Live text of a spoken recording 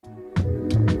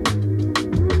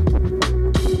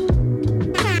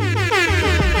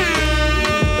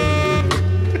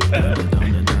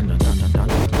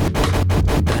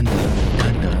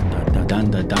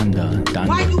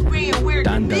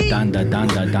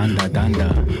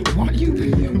Donda. Why you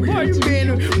being weird? Why you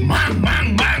being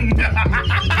mang?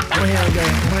 Go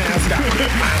ahead, stop.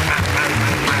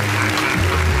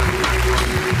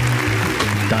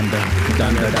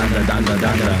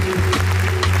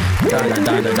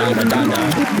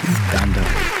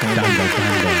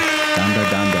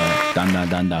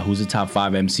 Donda. Who's the top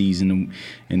 5 MCs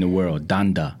in the world?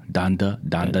 Donda.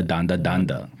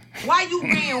 Why you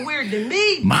being weird to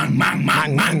me? Mang.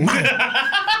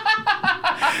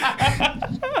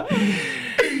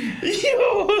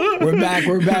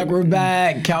 We're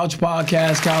back. Couch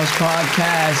podcast.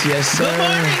 Yes, sir. Good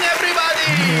morning, everybody.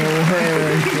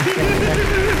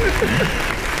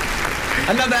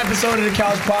 Another episode of the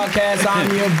Couch Podcast. I'm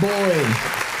your boy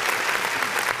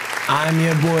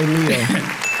Leo.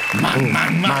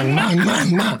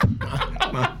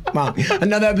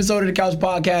 Another episode of the Couch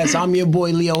Podcast. I'm your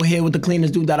boy Leo here with the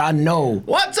cleanest dude that I know.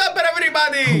 What's up,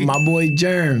 everybody? My boy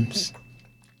Jerms.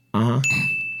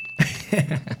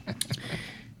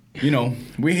 You know,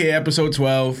 we're here, episode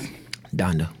 12.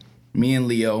 Donda. Me and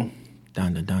Leo.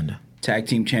 Donda. Tag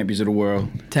team champions of the world.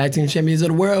 Tag team champions of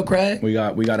the world, Craig. We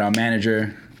got our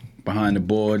manager behind the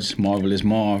boards, Marvelous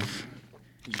Marv.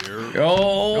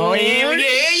 Oh yeah,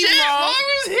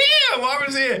 Marv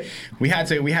was here. We had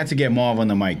to get Marv on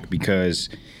the mic because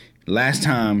last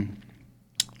time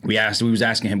we was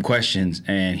asking him questions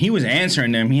and he was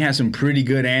answering them. He had some pretty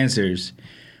good answers,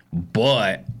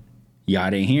 but y'all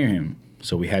didn't hear him.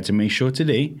 So we had to make sure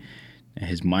today that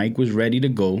his mic was ready to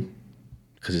go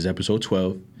because it's episode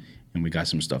 12 and we got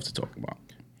some stuff to talk about.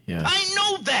 Yeah. I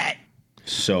know that.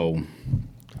 So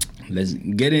let's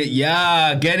get it.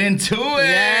 Yeah, get into it.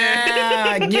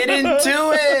 Yeah, get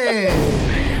into it.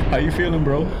 How you feeling,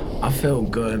 bro? I feel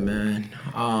good, man.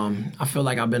 I feel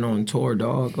like I've been on tour,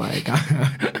 dog. Like I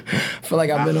feel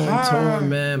like I've been on tour,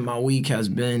 man. My week has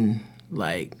been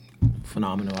like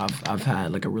phenomenal. I've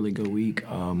had like a really good week.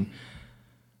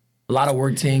 A lot of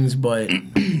work things, but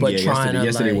trying to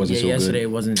yesterday wasn't so good. Yesterday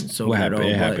wasn't so What good happened? at all.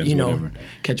 It But happens, you know, whatever.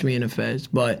 catch me in the feds.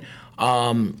 But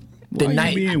Why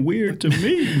you being weird to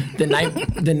me?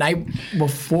 the night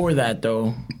before that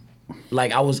though,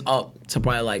 like I was up to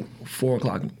probably like 4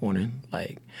 o'clock in the morning.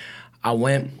 Like I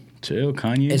went. Chill,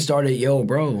 Kanye. It started,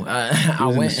 bro. I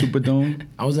went in the Superdome.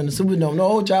 I was in the Superdome.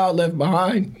 No child left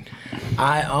behind. So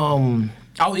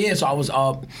I was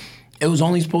up. It was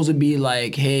only supposed to be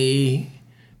like, hey,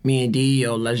 me and D,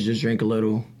 let's just drink a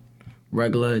little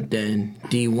regular. Then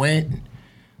D went.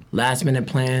 Last minute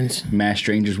plans. Mad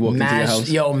strangers walking to your house.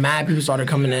 Mad people started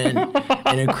coming in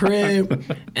the crib,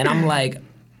 and I'm like,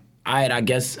 all right, I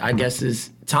guess it's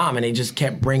time. And they just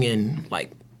kept bringing like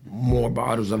more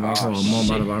bottles of alcohol, more bottles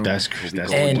of alcohol. That's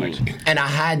and I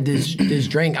had this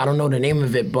drink. I don't know the name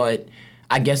of it, but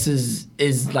I guess is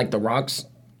like the Rock's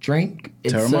drink.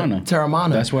 It's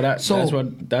Terramana.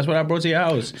 That's what I brought to your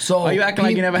house. So why you acting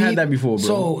like you never had that before,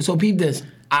 bro? So peep this.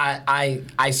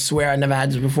 I swear I never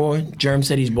had this before. Jerm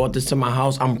said he's bought this to my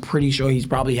house. I'm pretty sure he's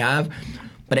probably have.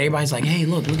 But everybody's like, hey,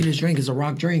 look at this drink. It's a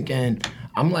Rock drink. And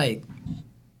I'm like,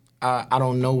 I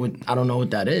don't know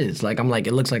what that is. Like, I'm like,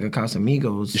 it looks like a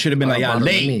Casamigos. You should have been like, y'all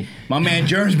late. My man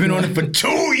Jerms been on it for 2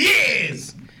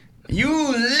 years.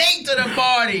 You late to the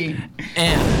party.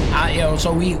 And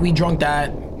so we drunk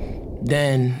that.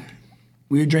 Then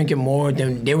we were drinking more.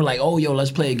 Then they were like, "Oh, let's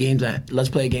play a game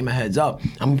of Heads Up."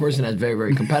 I'm a person that's very,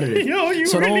 very competitive.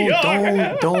 So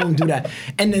don't do that.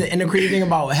 And the crazy thing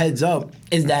about Heads Up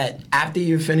is that after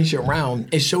you finish your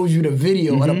round, it shows you the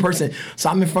video of the person. So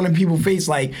I'm in front of people's face,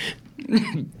 like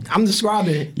I'm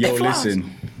describing it. Listen.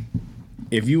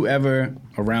 If you ever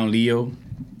around Leo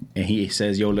and he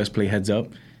says, let's play Heads Up,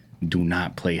 do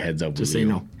not play Heads Up. Just with say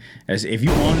Leo. no. As if you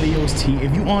on Leo's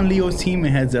team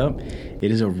and Heads Up,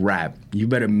 it is a wrap. You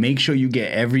better make sure you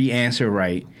get every answer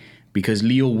right, because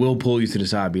Leo will pull you to the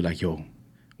side, be like,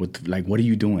 what are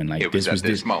you doing? Like, it was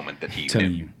this moment that he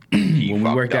telling knew. you.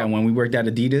 when we worked at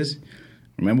Adidas,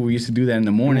 remember we used to do that in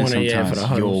the morning sometimes. For the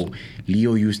huddles.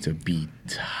 Leo used to be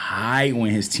tight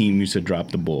when his team used to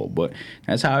drop the ball, but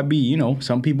that's how it be.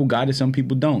 Some people got it, some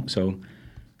people don't. So,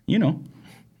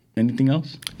 anything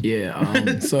else?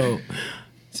 Yeah. So,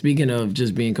 speaking of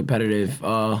just being competitive,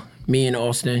 me and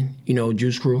Austin,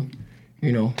 Juice Crew,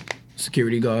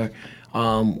 security guard,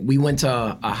 we went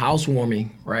to a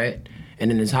housewarming, right?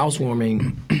 And in this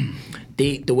housewarming,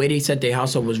 the way they set their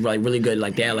house up was like really good.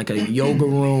 Like they had like a yoga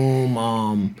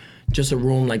room, just a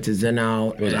room like to zen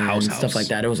out. It was a house stuff like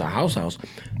that. It was a house.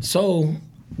 So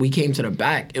we came to the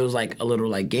back. It was like a little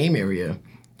like game area.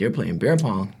 They were playing beer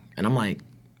pong, and I'm like,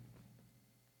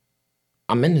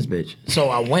 I'm in this bitch. So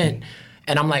I went,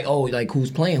 and I'm like, oh, like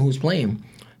who's playing?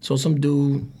 So some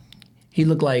dude, He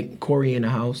looked like Corey in the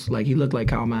house. Like, he looked like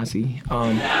Kyle Massey. He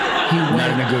went, not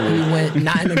in a good way. He went,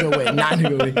 not in a good way. Not in a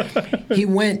good way. He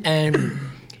went and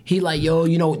he like, yo,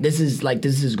 you know, this is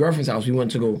his girlfriend's house. We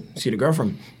went to go see the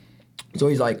girlfriend. So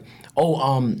he's like,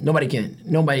 oh, nobody can.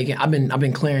 I've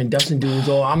been clearing dust and dudes.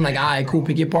 Oh, I'm like, all right, cool,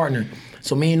 pick your partner.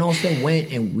 So me and Austin went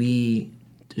and we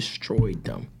destroyed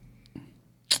them.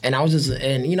 And I was just,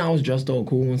 and you know, I was dressed all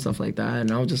cool and stuff like that.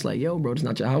 And I was just like, yo, bro, it's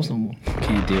not your house no more. I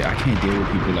can't deal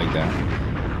with people like that.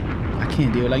 I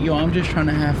can't deal. Like, yo, I'm just trying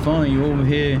to have fun. You over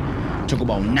here talk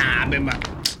about baby.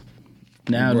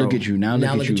 Now bro, look at you. Now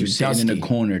look at you sitting in the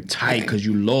corner tight because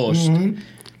you lost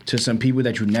to some people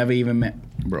that you never even met,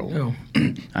 bro. Yo.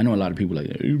 I know a lot of people like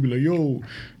that. You be like, yo,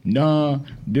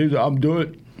 I'm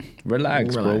doing.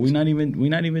 Relax, bro. We're not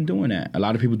even doing that. A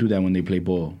lot of people do that when they play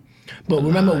ball. But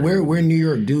remember, we're New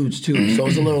York dudes too, so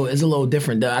it's a little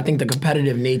different. I think the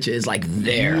competitive nature is like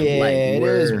there. Yeah, like, it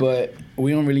is, but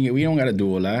we don't gotta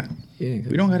do all that. Yeah,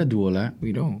 we don't gotta do all that.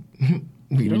 We don't.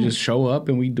 We just show up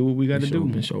and we do what we gotta do.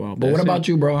 And show out. But what about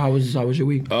you, bro? How was your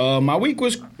week? My week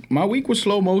was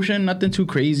slow motion, nothing too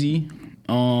crazy.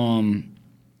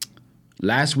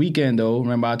 Last weekend though,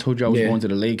 remember I told you I was going to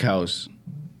the lake house.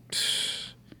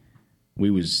 We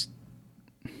was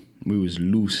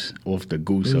loose off the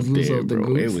goose up there,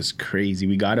 bro. It was crazy.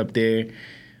 We got up there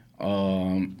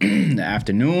in the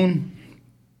afternoon.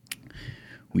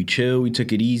 We chilled. We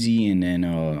took it easy, and then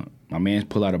my man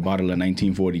pulled out a bottle of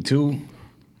 1942,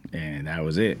 and that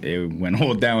was it. It went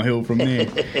all downhill from there.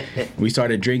 We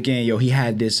started drinking. Yo, he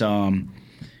had this,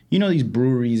 you know, these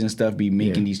breweries and stuff be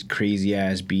making these crazy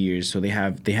ass beers. So they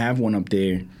have one up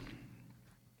there,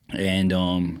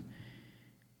 and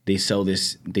They sell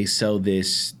this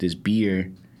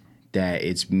beer that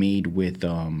it's made with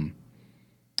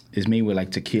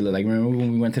like tequila. Like, remember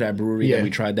when we went to that brewery and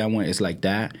we tried that one? It's like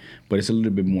that, but it's a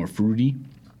little bit more fruity.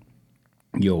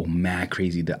 Yo, mad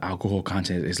crazy. The alcohol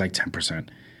content is like 10%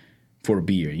 for a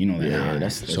beer. You know that. Yeah,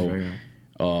 that's so. Very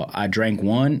I drank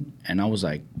one and I was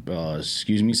like,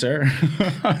 excuse me, sir.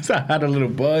 I had a little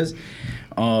buzz.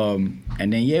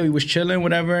 And then we was chilling,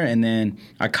 whatever, and then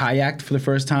I kayaked for the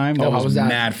first time. That was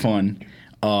mad fun.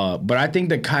 But I think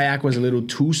the kayak was a little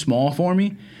too small for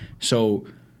me. So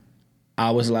I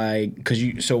was like,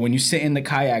 so when you sit in the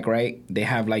kayak, right, they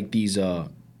have like these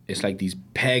it's like these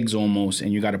pegs almost,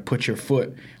 and you got to put your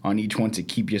foot on each one to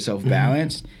keep yourself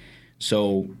balanced.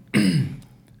 So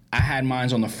I had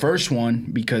mine on the first one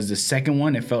because the second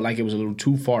one, it felt like it was a little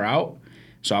too far out.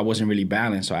 So I wasn't really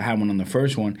balanced. So I had one on the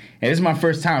first one. And this is my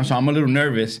first time, so I'm a little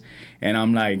nervous. And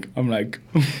I'm like,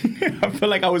 I feel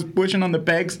like I was pushing on the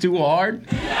pegs too hard.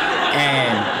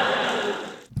 And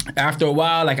after a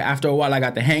while, I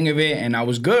got the hang of it and I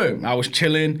was good. I was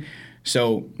chilling.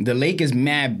 So the lake is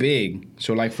mad big.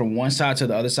 So like from one side to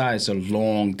the other side, it's a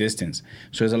long distance.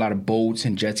 So there's a lot of boats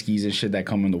and jet skis and shit that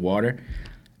come in the water.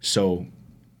 So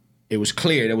it was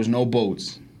clear. There was no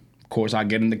boats. Of course, I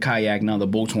get in the kayak. Now the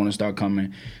boats want to start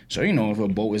coming. So, you know, if a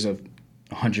boat is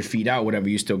 100 feet out, whatever,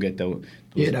 you still get the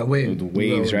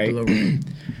waves, right?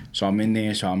 So I'm in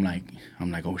there. So I'm like,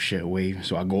 oh shit, wave.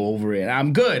 So I go over it.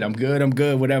 I'm good,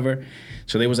 whatever.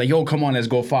 So they was like, yo, come on, let's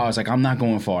go far. I was like, I'm not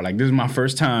going far. Like, this is my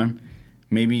first time.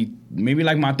 Maybe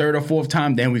like my third or fourth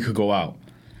time, then we could go out.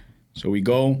 So we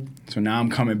go. So now I'm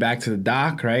coming back to the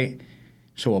dock, right?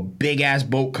 So a big ass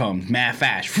boat comes, mad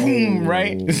fast, boom,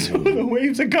 right? So the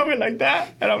waves are coming like that,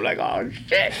 and I'm like, oh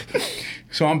shit.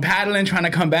 So I'm paddling, trying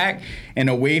to come back, and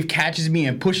a wave catches me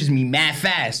and pushes me mad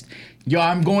fast. Yo,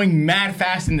 I'm going mad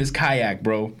fast in this kayak,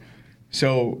 bro.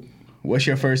 So what's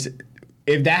your first?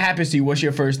 If that happens to you, what's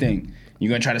your first thing? You're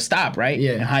gonna try to stop, right?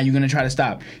 Yeah. And how you gonna try to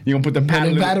stop? You're gonna put the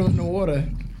paddle in the water.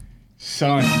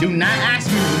 Son, do not ask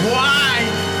me why.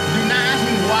 Do not ask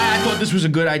me why I thought this was a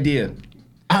good idea.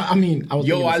 I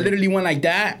literally went like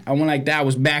that. I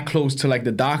was back close to like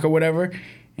the dock or whatever.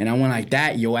 And I went like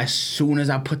that. Yo, as soon as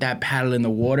I put that paddle in the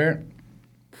water,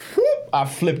 whoop, I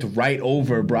flipped right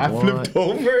over, bro. I flipped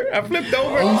over. And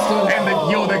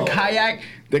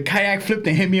the kayak flipped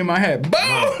and hit me in my head.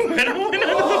 Boom! And I went under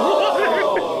the water.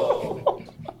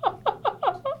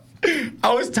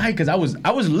 I was tight because I was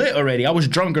lit already. I was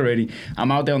drunk already.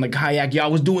 I'm out there on the kayak. Yo, I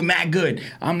was doing mad good.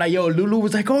 I'm like, yo, Lulu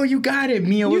was like, oh, you got it.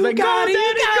 Mia was like, go.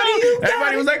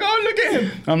 Everybody was like, oh, look at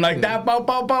him. I'm like, that, bow,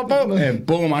 bow, bow, bow. And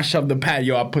boom, I shoved the paddle.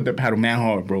 Yo, I put the paddle mad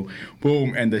hard, bro.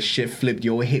 Boom, and the shit flipped.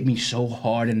 Yo, it hit me so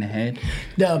hard in the head.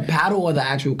 The paddle or the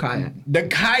actual kayak? The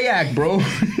kayak, bro.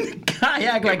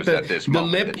 Kayak, like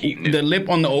the lip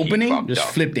on the opening just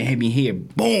flipped and hit me here.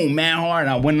 Boom, man hard.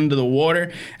 And I went under the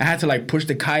water. I had to like push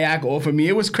the kayak off of me.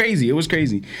 It was crazy.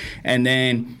 And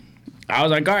then I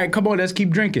was like, all right, come on, let's keep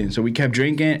drinking. So we kept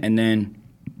drinking, and then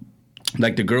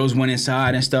like the girls went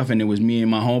inside and stuff, and it was me and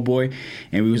my homeboy,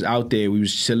 and we was out there. We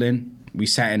was chilling. We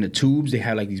sat in the tubes. They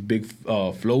had like these big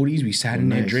floaties. We sat in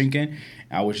there drinking.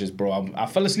 I was just, bro, I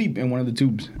fell asleep in one of the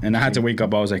tubes, and I had to wake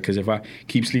up. I was like, because if I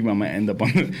keep sleeping, I'm gonna end up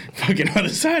on the fucking other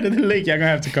side of the lake. Y'all gonna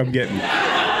have to come get me.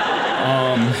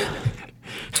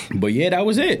 But yeah, that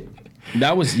was it.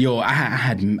 That was, yo, I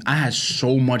had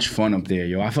so much fun up there,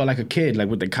 yo. I felt like a kid, like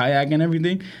with the kayak and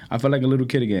everything. I felt like a little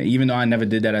kid again. Even though I never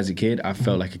did that as a kid, I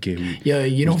felt like a kid.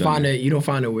 You don't find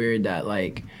it weird that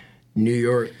like New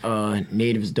York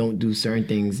natives don't do certain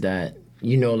things that,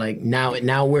 you know, like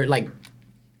now we're like,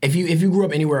 if you grew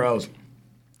up anywhere else,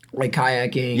 like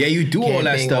kayaking, yeah, you do camping, all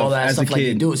that stuff as a kid. Like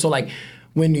you do it. So like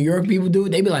when New York people do it,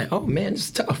 they be like, oh man, this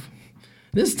is tough.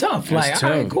 This is tough. That's like, tough.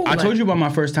 All right, cool. I told you about my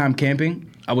first time camping.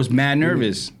 I was mad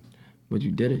nervous. But you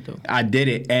did it, though. I did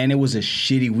it, and it was a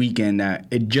shitty weekend that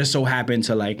it just so happened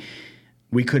to, like,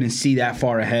 we couldn't see that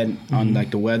far ahead on,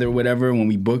 like, the weather or whatever when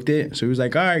we booked it. So he was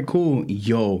like, all right, cool.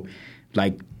 Yo,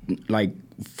 like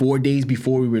 4 days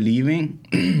before we were leaving,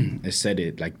 it said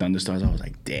it, like, thunderstorms. I was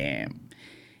like, damn.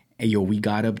 And, yo, we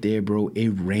got up there, bro. It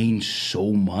rained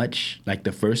so much. Like,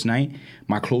 the first night,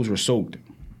 my clothes were soaked.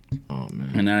 Oh,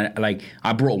 man. And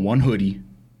I brought one hoodie.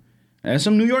 That's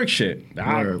some New York shit.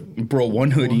 I brought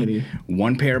one hoodie,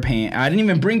 one pair of pants. I didn't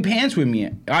even bring pants with me.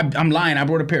 I'm lying. I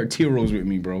brought a pair of Tiros with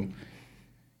me, bro.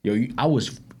 Yo,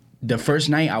 the first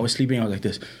night I was sleeping, I was like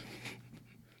this.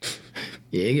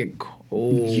 Yeah, it get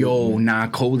cold. Yo, nah,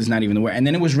 cold is not even the word. And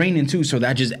then it was raining too, so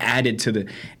that just added to the.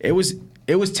 It was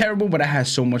terrible, but I had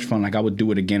so much fun. Like I would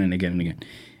do it again and again and again.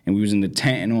 And we was in the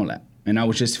tent and all that. And I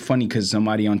was just funny because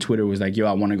somebody on Twitter was like, yo,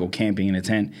 I want to go camping in a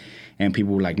tent. And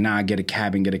people were like, nah, get a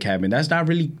cabin. That's not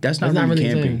really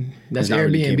camping. That's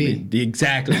Airbnb. Really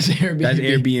exactly. That's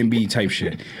Airbnb type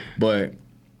shit. But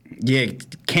yeah,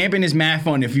 camping is mad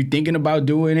fun. If you're thinking about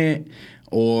doing it,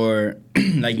 or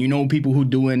like, you know, people who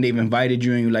do it and they've invited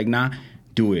you and you're like, nah,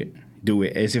 do it.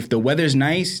 As if the weather's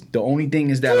nice, the only thing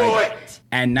is that like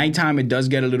at nighttime it does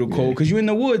get a little cold because you're in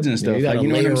the woods and stuff. Yeah, you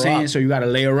know what I'm saying? So you gotta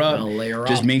layer up.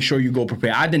 Just make sure you go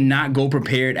prepared. I did not go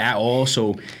prepared at all,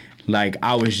 so like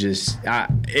I was just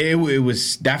it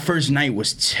was that first night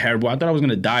was terrible. I thought I was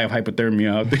gonna die of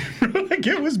hypothermia out there. Like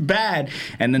it was bad.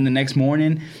 And then the next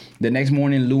morning,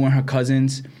 Lou and her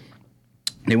cousins,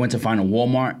 they went to find a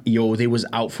Walmart. Yo, they was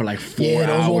out for like 4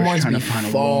 hours trying to find a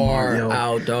Walmart. Yo.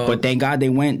 Out, dog. But thank God they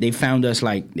went. They found us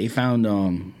like they found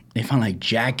like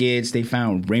jackets. They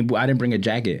found rainbow. I didn't bring a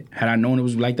jacket. Had I known it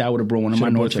was like that, I would have brought one of my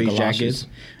North Face jackets.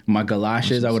 My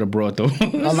galoshes, I would have brought those. A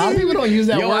lot of people don't use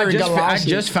that word. I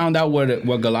just found out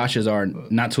what galoshes are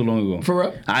not too long ago. For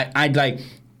real?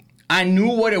 I knew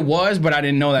what it was, but I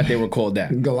didn't know that they were called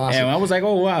that. Galoshes. And I was like,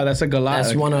 oh wow, that's a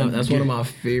galosh. That's one of my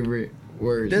favorite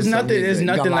words. There's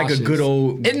nothing like a good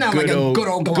old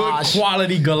galosh. Good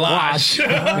quality galosh.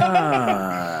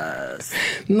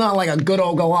 Not like a good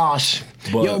old galosh.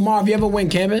 But, yo, Marv, you ever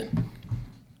went camping?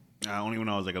 Only when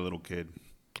I was like a little kid.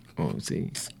 Oh,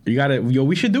 see.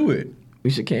 We should do it. We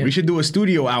should camp. We should do a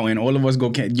studio out and all of us go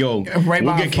camp. Yo, right,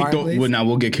 we'll get kicked off.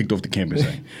 We'll get kicked off the campus.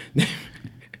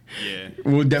 Yeah.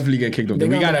 We'll definitely get kicked off.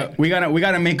 We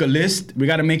gotta make a list. We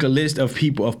gotta make a list of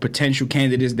people, of potential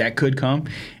candidates that could come,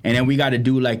 and then we gotta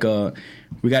do like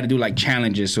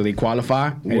challenges so they qualify,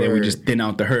 and then we just thin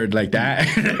out the herd like that.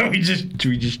 we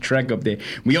just trek up there.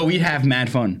 We'd have mad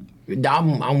fun.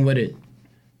 I'm with it.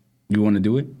 You want to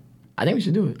do it? I think we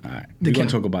should do it. All right, we're gonna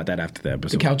talk about that after the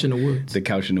episode. The couch in the woods. The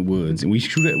couch in the woods, and we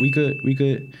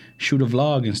could shoot a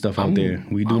vlog and stuff out there.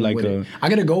 We do like I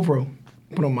got a GoPro.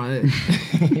 Put on my head.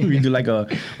 We do like a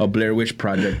Blair Witch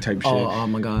Project type shit. Oh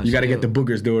my gosh. You gotta get the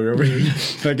boogers though,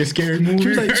 right? Like a scary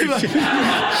movie.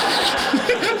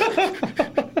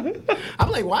 I'm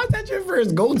like, why is that your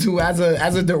first go-to as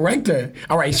a director?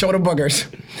 All right, show the boogers.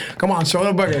 Come on, show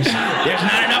the boogers. There's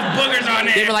not enough boogers on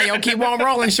there. They be like, yo, keep on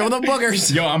rolling, show the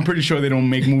boogers. Yo, I'm pretty sure they don't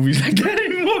make movies like that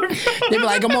anymore, bro. They be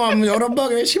like, come on, show the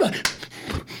boogers. She be like,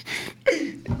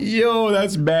 yo,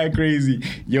 that's bad crazy.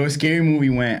 Yo, a scary movie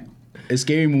went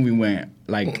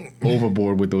like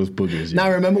overboard with those boogers. Now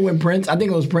remember when Prince? I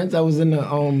think it was Prince that was in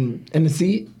the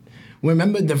seat.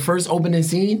 Remember the first opening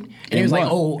scene? And he was like,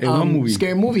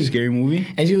 scary movie. Scary movie?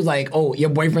 And she was like, oh, your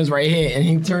boyfriend's right here. And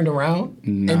he turned around.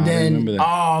 Nah, and then, I remember that.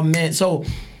 Oh, man. So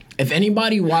if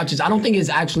anybody watches, I don't think it's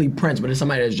actually Prince, but it's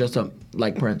somebody that's dressed up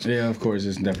like Prince. Yeah, of course.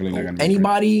 It's definitely not going to be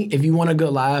anybody, if you want a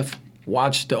good laugh,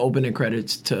 watch the opening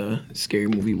credits to Scary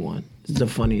Movie 1. It's the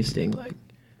funniest thing. Like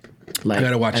I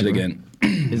got to watch it again.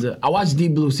 I watched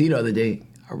Deep Blue Sea the other day.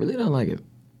 I really don't like it.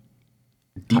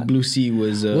 Deep Blue Sea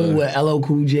was with LL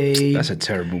Cool J. that's a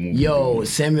terrible movie. Yo,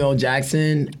 Samuel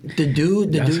Jackson, the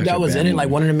dude that was in it, like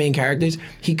one of the main characters,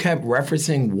 he kept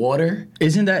referencing water.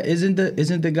 Isn't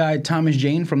the guy Thomas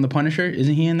Jane from The Punisher?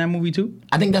 Isn't he in that movie too?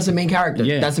 I think that's the main character.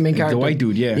 Yeah, that's the main character. The white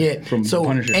dude, yeah. from The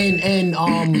Punisher.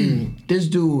 And this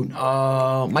dude,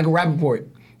 Michael Rappaport,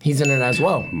 he's in it as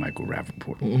well. Michael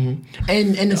Rappaport.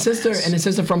 And the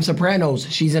sister from Sopranos,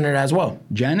 she's in it as well.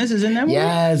 Janice is in that movie?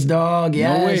 Yes, dog.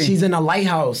 Yeah, No way. she's in a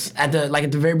lighthouse at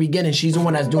the very beginning. She's the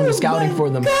one that's doing the scouting for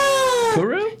them. For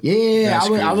real? Yeah, That's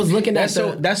I was crazy. looking at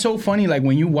That's so funny. Like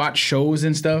when you watch shows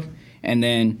and stuff, and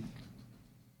then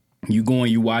you go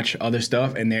and you watch other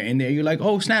stuff, and they're in there. You're like,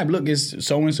 oh snap! Look, it's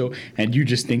so and so, and you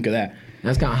just think of that.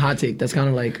 That's kind of hot take. That's kind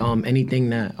of like anything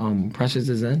that Precious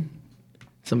is in.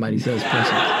 Somebody says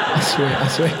Precious. I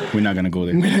swear. We're not gonna go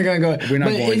there. We're not gonna go. We're not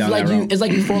but going it's down like that route. it's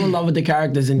like you fall in love with the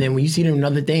characters, and then when you see them in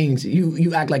other things,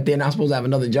 you act like they're not supposed to have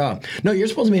another job. No, you're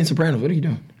supposed to be in Sopranos. What are you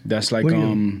doing? That's like What are you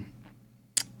doing?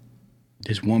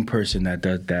 There's one person that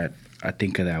does that. I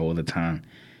think of that all the time.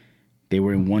 They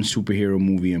were in one superhero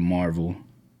movie in Marvel,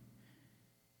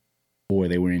 or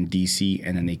they were in DC,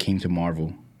 and then they came to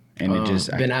Marvel, and it just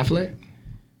Ben Affleck.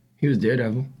 He was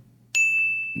Daredevil.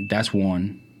 that's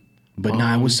one. But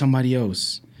nah, it was somebody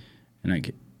else, and I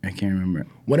can't remember.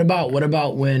 What about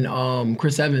when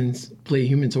Chris Evans played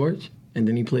Human Torch and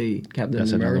then he played Captain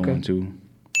That's America? another one too.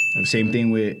 Same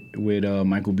thing with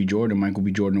Michael B. Jordan. Michael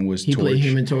B. Jordan was He Torch, played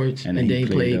Human Torch and then he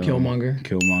played Killmonger.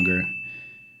 Killmonger.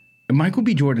 Michael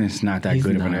B. Jordan is not that He's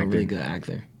good of not an a actor. really good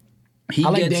actor. He I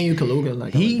like gets- Daniel Kaluuya.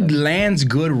 Like He I like that. lands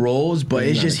good roles, but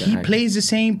He's it's not a just good he actor. plays the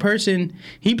same person.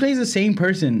 He plays the same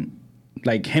person,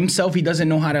 like himself. He doesn't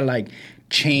know how to like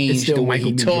change still the way Michael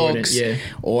he B. Jordan, talks, yeah.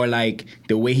 or like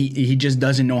the way he just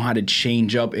doesn't know how to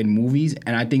change up in movies,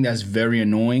 and I think that's very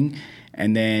annoying.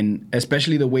 And then,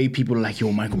 especially the way people are like,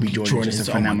 "Yo, Michael B. Jordan is just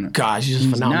a oh my phenomenon." gosh, he's just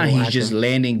He's phenomenal not. He's actor. just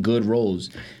landing good roles.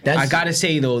 I gotta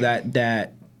say though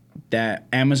that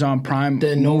Amazon Prime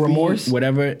The No movie, Remorse?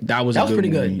 whatever, that was a good pretty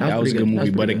good. movie. That was That was a pretty good good. That was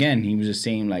movie. But pretty good. again, he was just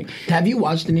saying like, Have you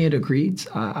watched any of the Creeds?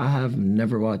 I have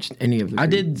never watched any of the I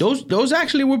Creeds. did those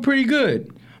actually were pretty good.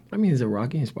 I mean, it's a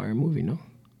Rocky inspired movie, no?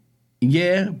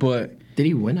 Yeah, but Did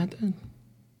he win at that?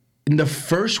 in the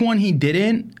first one he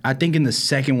didn't. I think in the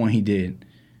second one he did.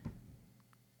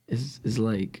 It's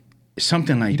like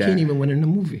Something like you that. can't even win in the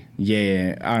movie.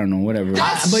 Yeah, I don't know, whatever.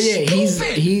 But yeah,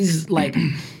 he's like.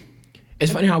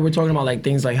 It's funny how we're talking about like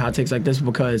things like hot takes like this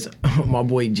because my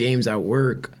boy James at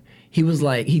work, he was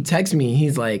like, he texted me,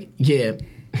 he's like, yeah,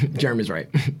 Jerm is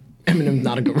right. Eminem's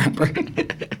not a good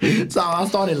rapper. So I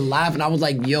started laughing. I was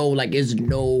like, yo, like, there's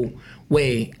no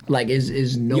way. Like,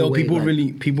 is no Yo, way. people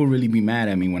really be mad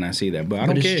at me when I say that, but I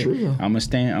don't it's care. true, though. I'm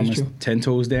true. 10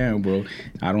 toes down, bro.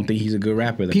 I don't think he's a good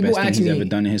rapper. The People best thing ask he's me- ever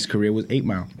done in his career was 8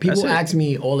 Mile. People That's it. ask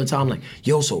me all the time, like,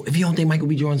 yo, so if you don't think Michael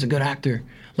B. Jordan's a good actor,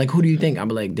 like, who do you think? I'm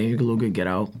like, Daniel Kaluuya, Get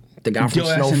Out. The guy from Yo,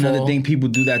 that's Snowfall. another thing. People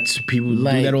do that. People do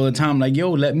Like- that all the time. Like,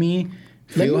 yo, let me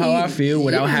feel how I feel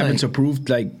without yeah, having like- to prove.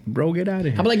 Like, bro, get out of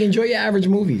here. I'm like, enjoy your average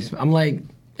movies. I'm like,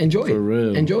 enjoy it. For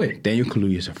real. Enjoy it. Daniel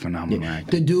Kaluuya is a phenomenal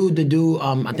actor. The dude,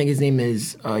 I think his name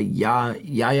is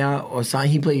Yaya or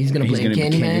something. He's gonna He's play in gonna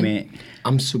be Candyman. Candyman.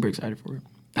 I'm super excited for it.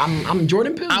 I'm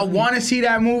Jordan Peele. I want to see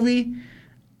that movie.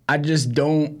 I just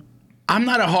don't. I'm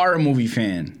not a horror movie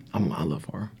fan. I love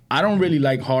horror. I don't really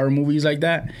like horror movies like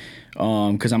that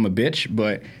because I'm a bitch.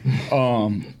 But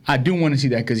I do want to see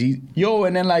that because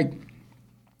and then like,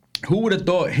 who would have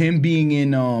thought him being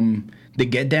in The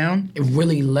Get Down? It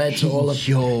really led to all of.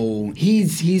 Yo,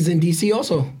 He's in DC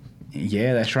also.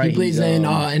 yeah, that's right. He plays He's, in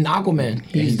Aquaman.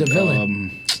 He's the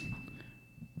villain.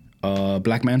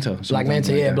 Black Manta. Black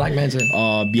Manta, yeah, Black Manta.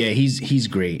 Yeah, he's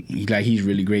great. He's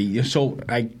really great. So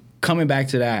like coming back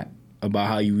to that about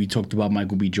how we talked about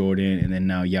Michael B. Jordan and then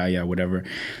now whatever.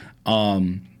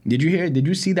 Did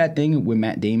you see that thing with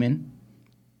Matt Damon?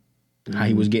 How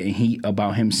he was getting heat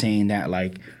about him saying that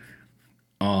like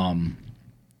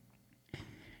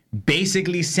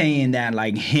basically saying that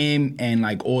like him and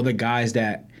like all the guys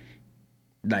that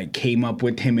like came up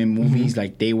with him in movies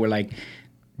like they were like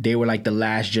the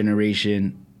last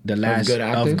generation, the last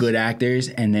of good actors,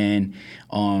 and then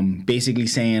basically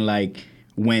saying like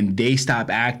when they stop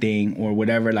acting or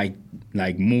whatever, like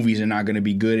movies are not gonna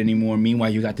be good anymore. Meanwhile,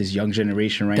 you got this young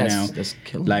generation now. That's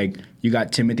killer. Like you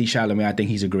got Timothée Chalamet. I think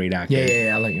he's a great actor.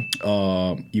 Yeah, I like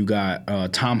him. You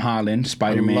got Tom Holland, I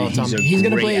Spider-Man. love Tom. He's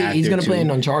gonna great play. actor He's gonna play too. in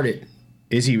Uncharted.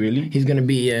 Is he really? He's gonna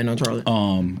be in Uncharted.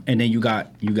 And then you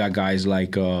got guys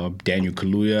like Daniel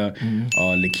Kaluuya,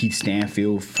 Lakeith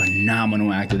Stanfield,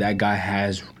 phenomenal actor. That guy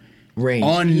has Range.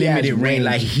 unlimited He has range.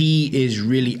 Like he is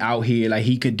really out here. Like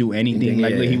he could do anything. Yeah.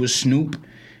 Like he was Snoop,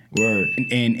 Word.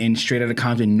 And Straight Outta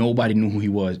Compton, nobody knew who he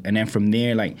was. And then from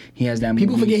there, like, he has that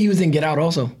People movie. forget he was in Get Out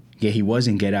also. Yeah, he was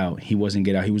in Get Out. He was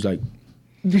like,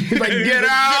 He's like, get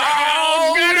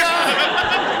out! Get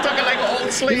out! Talking like an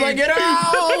old slave. He's like, get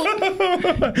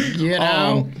out! Get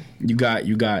out. You got,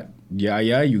 you got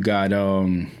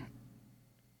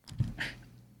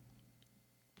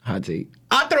Hot take.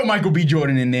 I throw Michael B.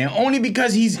 Jordan in there only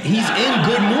because he's in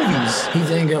good movies.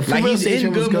 He's in good. Like, he's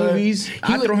in good movies.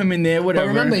 I throw him in there, whatever.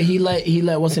 But remember, he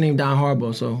let what's the name die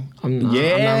horrible. So I'm not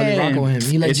really rocking with him.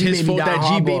 He let it's his fault that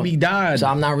G Baby died. So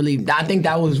I'm not really. I think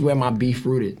that was where my beef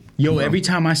rooted. Yo, every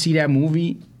time I see that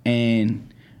movie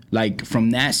and like from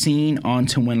that scene on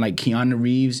to when like Keanu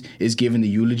Reeves is giving the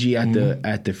eulogy at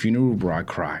the funeral, bro, I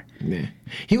cry. Yeah,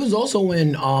 he was also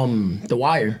in The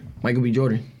Wire. Michael B.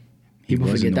 Jordan. People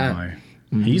forget that.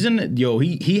 Mm-hmm. He's in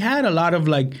he had a lot of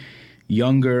like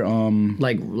younger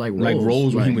like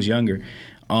roles when he was younger.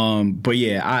 But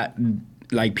yeah,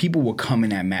 people were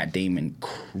coming at Matt Damon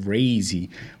crazy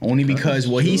only because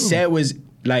what he said was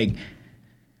like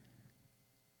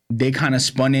they kind of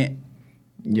spun it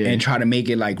and try to make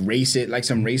it like racist, like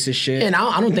some racist shit. And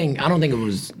I don't think it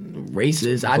was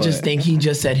racist. I just think he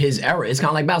just said his era. It's kind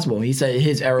of like basketball. He said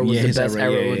his era was the best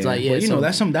era. It's like but, know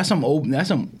that's some old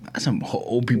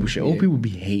people shit. Old people be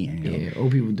hating. Yo. Yeah,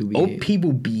 old people do be. Old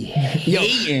people be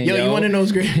hating. Yo, you want to know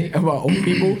what's great about old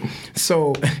people?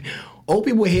 So. Old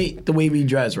people hate the way we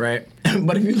dress, right?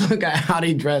 But if you look at how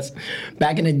they dress,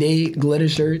 back in the day, glitter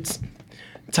shirts,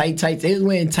 tights. They was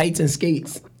wearing tights and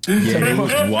skates. Yeah, they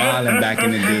was wilding back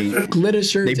in the day. Glitter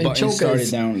shirts and chokers.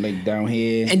 Started down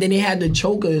here. And then they had the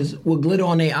chokers with glitter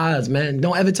on their eyes, man.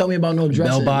 Don't ever tell me about no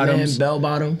dresses, Bell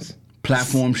bottoms.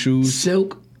 Platform shoes.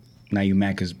 Silk. Now you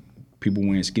mad because people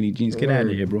wearing skinny jeans. Get out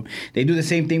of here, bro. They do the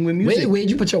same thing with music.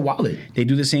 Where'd you put your wallet? They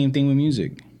do the same thing with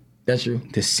music. That's true.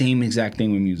 The same exact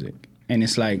thing with music. And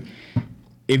it's like,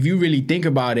 if you really think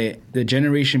about it, the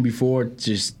generation before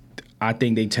I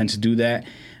think they tend to do that.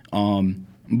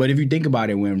 But if you think about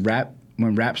it, when rap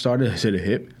started to the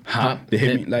hip hop, the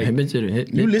hip like hip to the hip.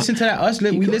 You listen to that.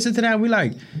 We listen to that. We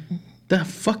like, the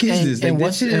fuck is this? And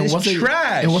what's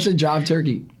trash? And what's a jive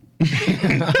turkey?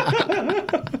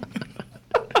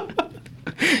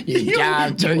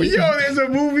 Jive turkey. Yo,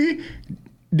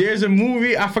 there's a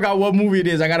movie. I forgot what movie it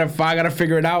is. I gotta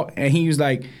figure it out. And he was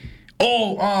like,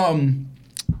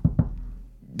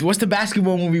 what's the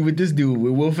basketball movie with this dude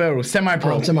with Will Ferrell?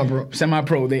 Semi-Pro.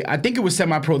 Semi-Pro. I think it was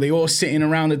Semi-Pro. They all sitting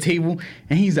around the table,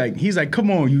 and he's like,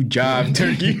 come on, you jive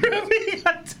turkey.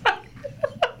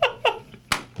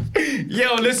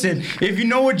 Yo, listen, if you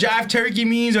know what jive turkey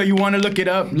means or you want to look it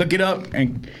up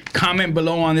and comment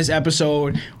below on this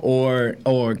episode or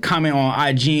comment on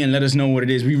IG and let us know what it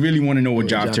is. We really want to know what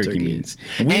jive turkey means.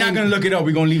 We're not going to look it up.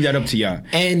 We're going to leave that up to y'all.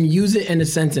 And use it in a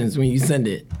sentence when you send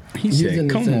it. He said,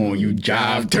 come on, you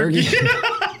jive turkey.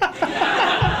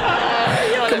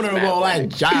 Coming on the ball like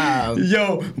jive.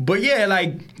 Yo, but yeah,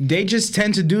 like, they just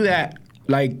tend to do that,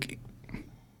 like,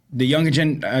 the younger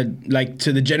like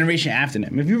to the generation after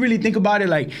them. If you really think about it,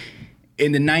 like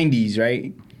in the 90s,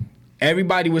 right?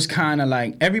 Everybody was kind of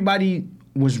like, everybody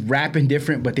was rapping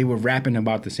different, but they were rapping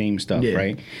about the same stuff,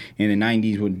 right? In the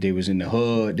 90s, when they was in the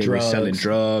hood, they were selling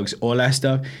drugs, all that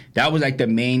stuff. That was like the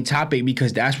main topic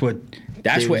because that's what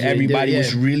everybody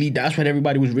was really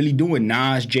doing.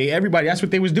 Nas, Jay, everybody, that's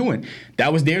what they was doing.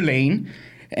 That was their lane,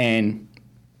 and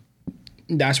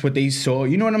that's what they saw.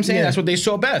 You know what I'm saying? Yeah. That's what they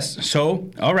saw best. So,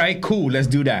 all right, cool, let's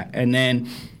do that. And then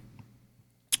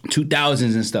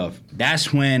 2000s and stuff.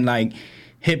 That's when like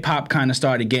hip hop kind of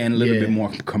started getting a little bit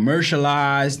more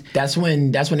commercialized. That's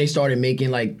when they started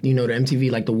making like, you know, the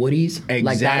MTV, like the Woodies, exactly.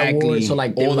 Like that award. So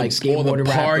like they were like skateboarding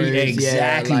rappers.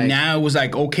 Exactly. Yeah, like, now it was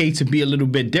like okay to be a little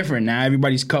bit different. Now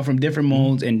everybody's cut from different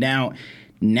molds, and now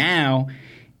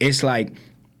it's like.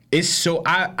 It's so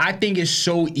I think it's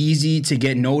so easy to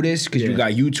get noticed because you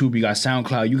got YouTube, you got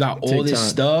SoundCloud, you got all TikTok, this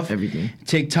stuff, everything.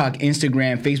 TikTok,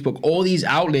 Instagram, Facebook, all these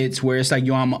outlets where it's like,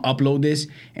 yo, I'm gonna upload this,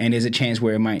 and there's a chance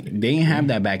where they didn't have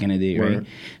that back in the day, right?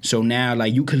 So now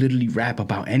like you could literally rap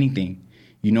about anything,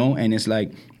 you know, and it's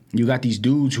like you got these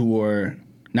dudes who are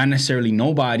not necessarily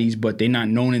nobodies, but they're not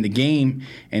known in the game,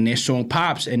 and their song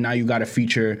pops, and now you got a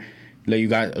feature, like you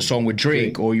got a song with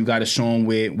Drake, or you got a song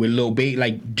with Lil Baby,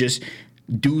 like just.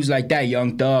 Dudes like that,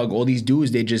 Young Thug, all these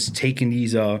dudes, they're just taking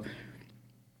these people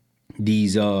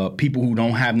who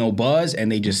don't have no buzz, and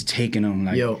they just taking them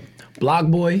like. Yo, Block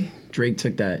Boy, Drake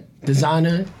took that.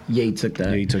 Designer, Ye took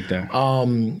that. Ye took that.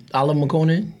 Olive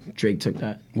McConan, Drake took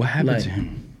that. What happened to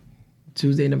him?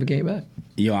 Tuesday never came back.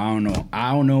 Yo, I don't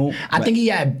know. I think he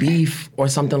had beef or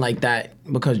something like that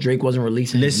because Drake wasn't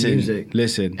releasing his music.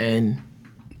 Listen. And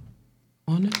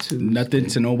On a Tuesday. Nothing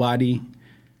to Nobody,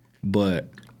 but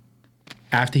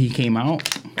after he came out,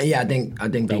 yeah, I think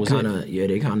they kind of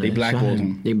they blackballed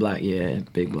him. Big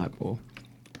blackball.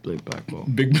 Big blackball.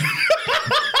 Big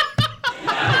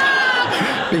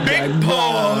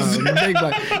pause. Big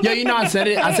black. Yo, you know I said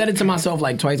it to myself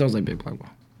like twice. I was like, big blackball.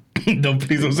 No,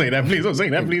 please don't say that. Please don't say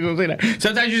that. Please don't say that.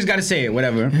 Sometimes you just gotta say it.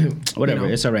 Whatever. Whatever. You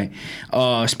know. It's all right.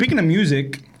 Speaking of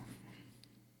music,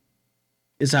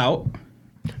 it's out.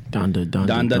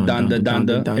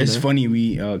 Donda. It's funny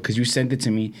because you sent it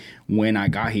to me when I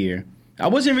got here. I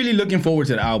wasn't really looking forward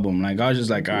to the album. Like I was just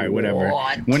like, all right, whatever.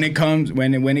 What? When it comes,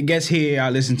 when it gets here, I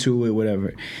listen to it.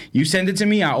 Whatever. You sent it to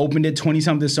me. I opened it.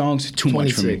 20-something songs. Too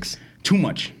 26. Much for me. Too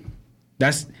much.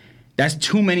 That's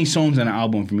too many songs on an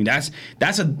album for me. That's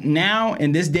a now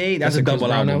in this day. That's a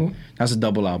double album. That's a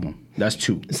double album. That's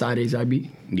 2. Side A, side B.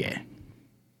 Yeah.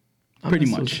 Pretty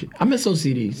much. I miss those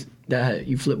CDs that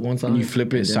you flip one side. And you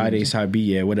flip it side A, side B.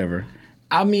 Yeah, whatever.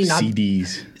 I mean,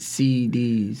 CDs.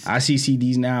 I see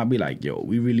CDs now. I'll be like, yo,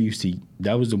 we really used to.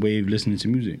 That was the way of listening to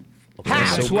music.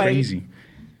 That's so crazy.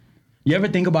 You ever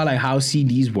think about like how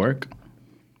CDs work?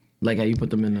 Like how you put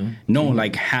them in the... No,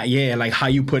 like how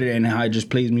you put it and how it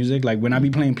just plays music. Like when I be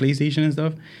playing PlayStation and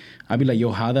stuff, I be like,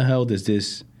 yo, how the hell does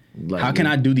this... Like, how can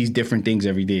I do these different things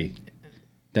every day?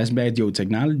 That's bad, yo.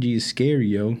 Technology is scary,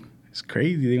 yo. It's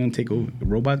crazy. They're gonna take over. The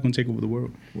robot's gonna take over the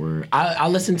world. I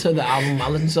listened to the album. I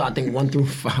listened to I think 1 through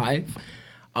 5.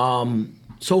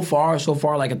 So far,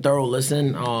 like a thorough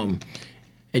listen.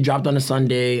 It dropped on a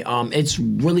Sunday. It's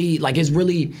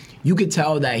really you could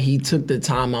tell that he took the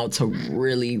time out to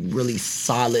really, really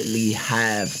solidly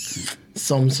have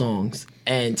some songs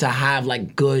and to have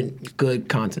like good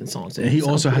content songs. And he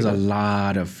also has a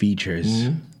lot of features.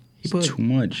 Mm-hmm. It's too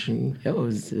much.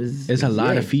 It's a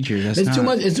lot of features. It's too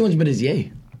much. It's too much, but it's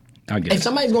yay. I guess. If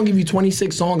somebody's gonna give you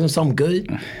 26 songs and something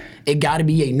good, it gotta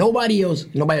be yay. Nobody else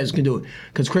can do it.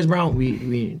 Cause Chris Brown,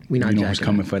 we not. You know who's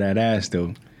coming for that ass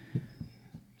though?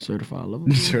 Certified Lover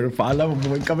Boy. Certified Lover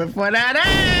Boy coming for that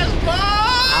ass,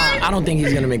 boy. I don't think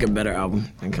he's gonna make a better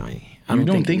album than Kanye. You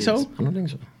don't think so? I don't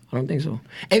think so.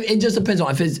 It just depends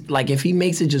on if he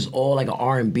makes it just all like an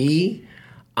R&B.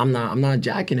 I'm not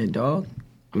jacking it, dog.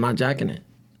 I'm not jacking it.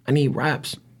 I need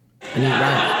raps. But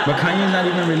Kanye's not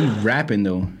even really rapping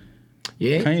though.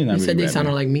 Yeah, he said they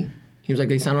sounded like me. He was like,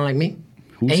 they sounded like me.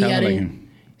 Who sounded like him?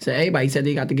 He said, everybody said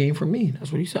they got the game from me.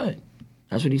 That's what he said.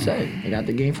 They got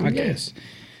the game from me. I guess.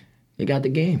 They got the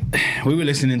game. We were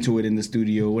listening to it in the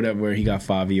studio, whatever. He got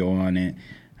Fabio on it.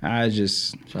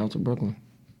 Shout out to Brooklyn.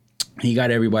 He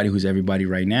got everybody who's everybody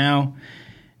right now.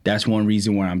 That's one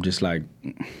reason why I'm just like,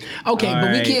 okay, but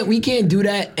right. we can't do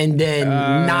that and then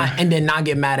not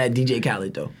get mad at DJ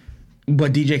Khaled though.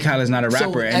 But DJ Khaled's not a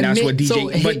rapper, and that's what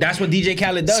DJ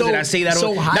Khaled does. And I say that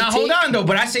all. Now hold on though,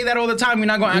 but I say that all the time. You're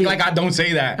not gonna act like I don't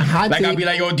say that. I'll be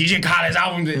like, yo, DJ Khaled's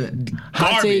album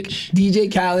garbage.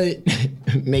 DJ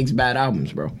Khaled makes bad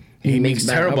albums, bro. He makes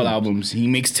terrible albums. He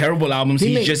makes terrible albums.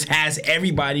 He just has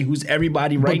everybody who's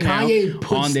everybody right now. But Kanye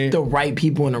puts the right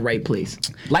people in the right place.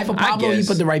 Life of Pablo, he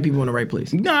put the right people in the right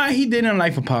place. Nah, he didn't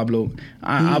Life of Pablo.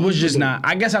 I was just not.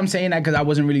 I guess I'm saying that because I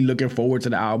wasn't really looking forward to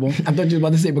the album. I thought you were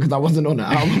about to say because I wasn't on the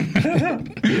album.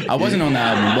 I wasn't on the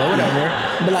album, but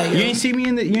whatever. But like, you ain't see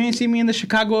me in the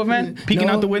Chicago event peeking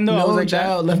out the window. I was like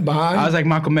child left behind. I was like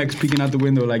Malcolm X peeking out the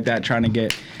window like that, trying to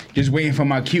get. Just waiting for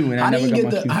my cue, and I never got my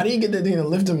cue. How do you get that thing to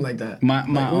lift him like that?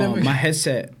 My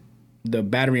headset, the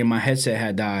battery in my headset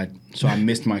had died, so I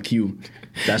missed my cue.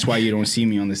 That's why you don't see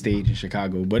me on the stage in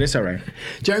Chicago, but it's all right.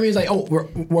 Jeremy's like, oh,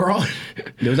 we're on.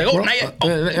 They was like, oh, not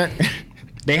yet.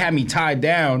 They had me tied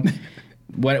down.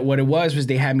 What it was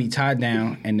they had me tied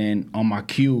down, and then on my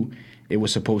cue, it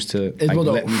was supposed to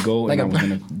let me go, and I was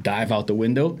gonna dive out the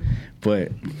window,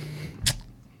 but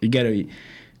you gotta.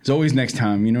 It's always next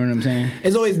time, you know what I'm saying?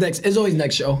 It's always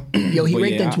next show. Yo, he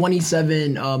raked in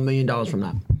 $27 million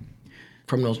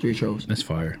from those 3 shows. That's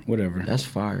fire. Whatever. That's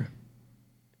fire.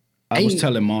 I was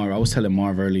telling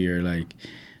Marv earlier, like,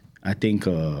 I think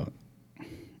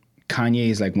Kanye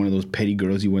is like one of those petty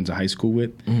girls he went to high school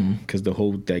with, because the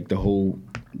whole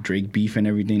Drake beef and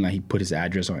everything, like he put his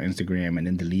address on Instagram and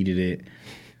then deleted it.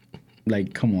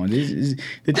 Like, come on. The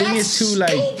thing is, too,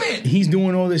 like, he's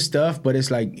doing all this stuff, but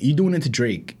it's like, you're doing it to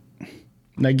Drake.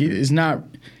 Like, it's not...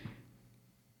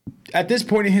 At this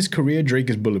point in his career,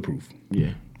 Drake is bulletproof.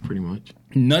 Yeah, pretty much.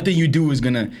 Nothing you do is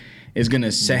gonna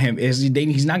set him... They're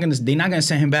not gonna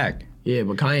set him back. Yeah,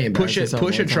 but Kanye...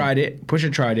 Pusha tried it.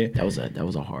 That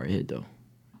was a hard hit, though.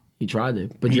 He tried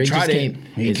it. But Drake just came...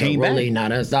 He came back. Really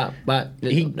not a stop. But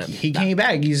he came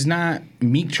back. He's not...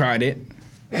 Meek tried it.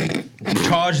 I'm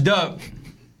charged up.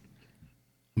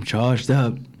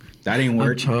 That didn't I'm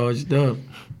work. charged up.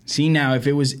 See now, if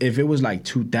it was like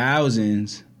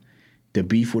 2000s, the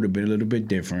beef would have been a little bit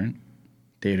different.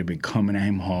 They'd have been coming at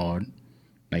him hard,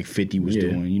 like 50 was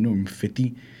doing. You know,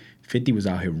 50 was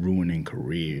out here ruining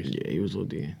careers. Yeah, he was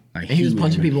OD. Like, and he was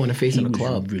punching people in the face in the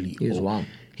club. Really he was old. wild.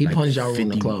 He Like punched out in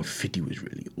the 50 club. 50 was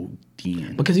really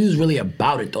ODing. Because he was really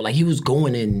about it though. Like he was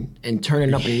going in and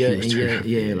turning up He was turning up,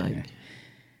 yeah.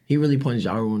 He really punched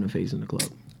Jaru in the face in the club.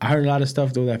 I heard a lot of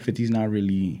stuff though that 50's not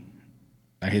really,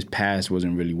 like his past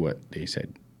wasn't really what they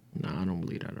said. Nah, I don't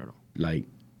believe that at all. Like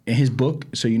in his book,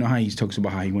 so you know how he talks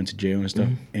about how he went to jail and stuff.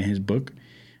 Mm-hmm. In his book,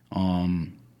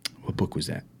 what book was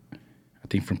that? I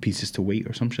think From Pieces to Weight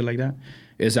or some shit like that.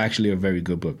 It's actually a very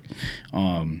good book.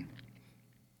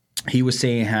 He was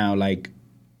saying how like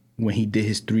when he did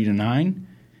his 3 to 9,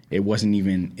 it wasn't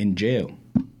even in jail.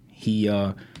 He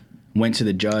went to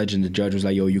the judge and the judge was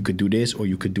like, "Yo, you could do this or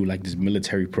you could do like this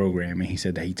military program." And he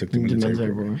said that he took the military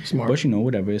program. Smart. But you know,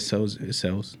 whatever, it sells. It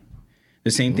sells.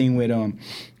 The same thing with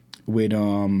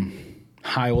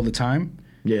High All the Time.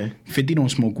 Yeah. 50 don't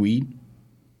smoke weed.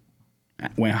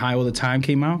 When High All the Time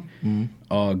came out,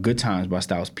 Good Times by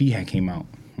Styles P had came out.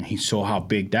 And he saw how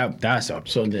big that's up.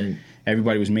 So then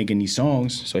Everybody was making these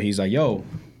songs, so he's like, "Yo,"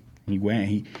 he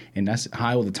went. And that's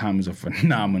High All the Time is a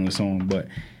phenomenal song, but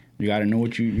you gotta know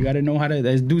you gotta know how to.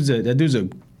 That dude's a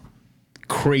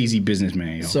crazy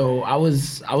businessman. Yo. So I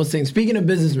was saying, speaking of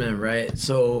businessmen, right?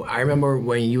 So I remember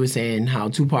when you were saying how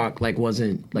Tupac like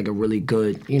wasn't like a really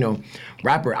good,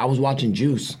 rapper. I was watching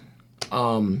Juice,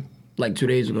 like 2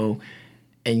 days ago,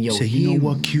 and yo, Say, you know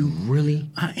what, Q? Really,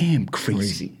 I am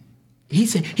crazy. He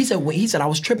said I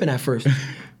was tripping at first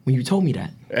when you told me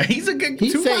that. He's a good. He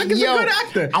Tupac said, is yo, a good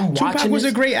actor. Tupac watching was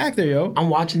this- a great actor, yo. I'm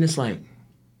watching this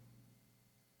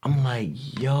I'm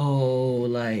like, yo,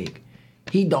 like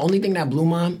the only thing that blew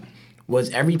my mind was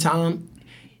every time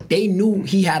they knew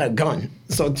he had a gun.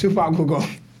 So Tupac would go,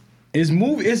 It's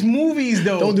movies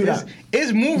though. Don't do that.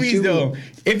 It's movies though.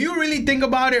 If you really think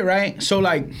about it, right? So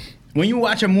like when you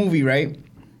watch a movie, right?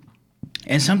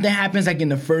 And something happens like in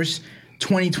the first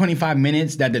 20, 25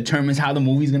 minutes that determines how the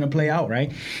movie's gonna play out,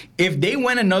 right? If they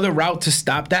went another route to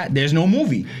stop that, there's no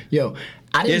movie. yo,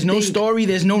 There's no story,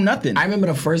 there's no nothing. I remember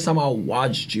the first time I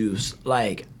watched Juice,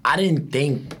 like, I didn't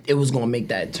think it was gonna make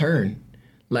that turn.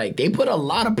 Like, they put a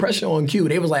lot of pressure on Q.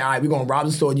 They was like, all right, we're gonna rob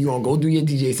the store, you gonna go do your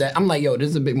DJ set. I'm like, yo, this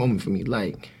is a big moment for me.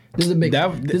 Like, this is a big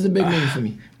moment for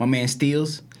me. My man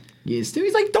Steels. Yeah, still,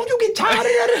 he's like, don't you get tired of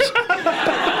this? He's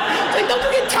like, don't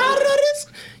you get tired of this?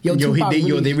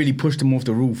 They really pushed him off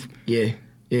the roof. Yeah,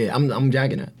 I'm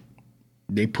jacking that.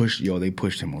 They pushed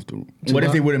him off the roof. Tupac? What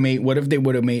if they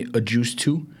would have made a Juice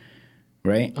 2,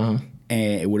 right?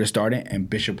 And it would have started and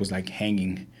Bishop was like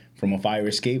hanging from a fire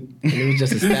escape. And it was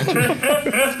just a statue.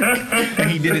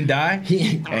 And he didn't die.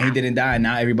 And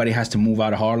now everybody has to move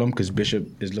out of Harlem because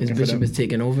Bishop is looking for them. Bishop is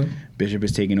taking over. Bishop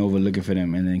is taking over looking for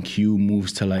them. And then Q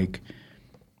moves,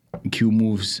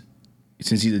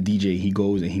 since he's a DJ, he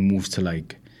goes and he moves to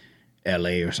like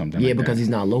LA or something. Yeah, because he's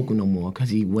not local no more. Because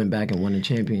he went back and won the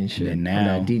championship. And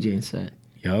now on that DJing set.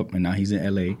 Yup, and now he's in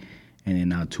LA. And then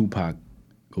now Tupac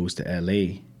goes to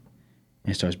LA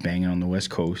and starts banging on the West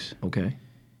Coast. Okay.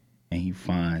 And he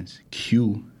finds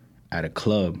Q at a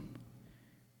club,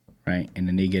 right? And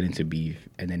then they get into beef.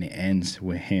 And then it ends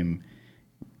with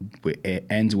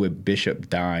Bishop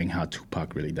dying how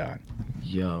Tupac really died.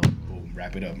 Yo. Boom,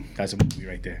 wrap it up. That's a movie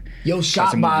right there. Yo,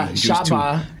 shot by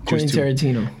Quentin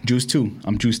Tarantino. Juice 2.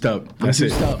 I'm juiced up. I'm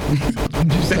juiced up.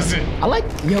 That's it. I like,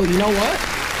 yo, you know what?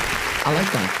 I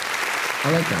like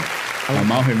that.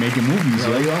 I'm out here making movies,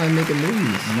 Yo, yo. you out here making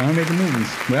movies. I'm out here making movies.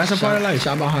 But that's a part of life.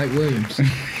 Shot by Hype Williams.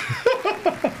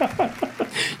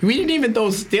 We didn't even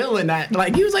throw Still in that.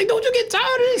 Like, he was like, don't you get tired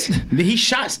of this? He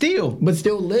shot Steel. But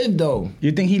Still lived, though.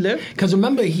 You think he lived? Because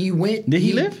remember, he went... Did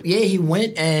he live? Yeah, he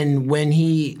went, and when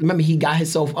he... Remember, he got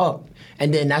himself up.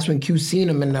 And then that's when Q seen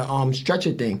him in the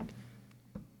stretcher thing.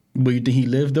 But you think he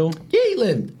lived, though? Yeah, he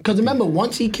lived. Because remember,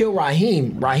 once he killed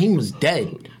Raheem was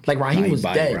dead. Like, Raheem was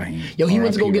dead. Raheem. Yo, he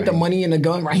went to go R.I.P. get the Raheem. money and the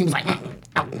gun. Raheem was like...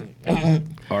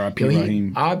 R.I.P. Yo,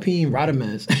 Raheem. R.I.P.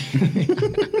 Radamez.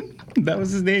 That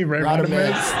was his name, right?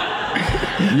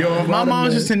 Radamez. Yo, if my mom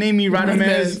was just to name me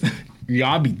Radamez, Radamez. yo,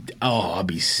 I'll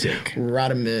be sick.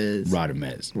 Radamez.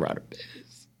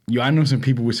 Yo, I know some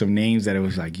people with some names that it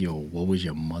was like, yo, what was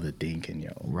your mother thinking,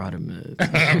 yo? Radamez.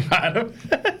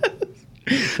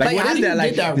 Like, what how is do that? you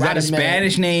Like, get that is that a Radamez?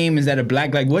 Spanish name? Is that a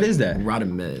black? Like, what is that?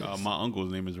 Radamez. My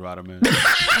uncle's name is Radamez.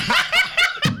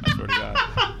 I swear to God.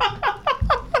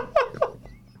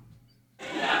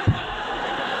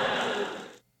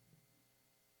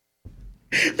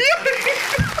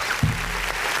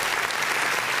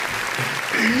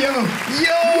 You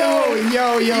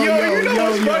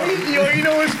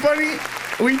know what's funny?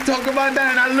 We talk about that,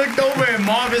 and I looked over, and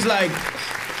Marv is like,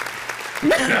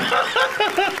 this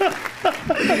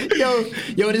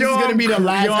is gonna be the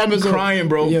last episode. I'm crying,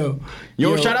 bro.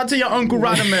 Yo, shout out to your uncle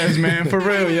Radamez, man, for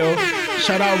real, yo.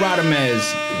 Shout out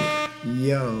Radamez.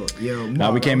 Yo.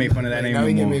 Nah, we can't make fun of that name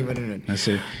anymore. That's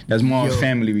it. That's Marv's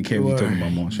family. We can't be talking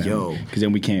about Marv's family. Because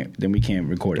then we can't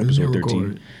record episode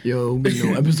 13.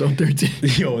 Episode 13.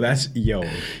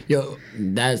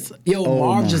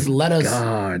 Marv just let us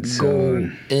go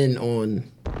in on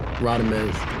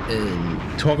Radamez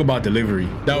and talk about delivery.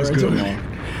 That was good, man.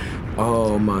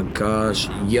 Oh my gosh,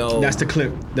 yo. That's the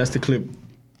clip. That's the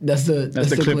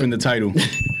clip in the title.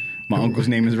 My uncle's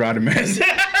name is Radamez.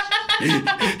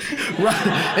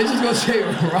 It's just gonna say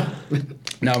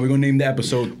Now we're gonna name the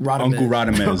episode Radamez. Uncle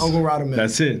Radamez. Uncle Radamez.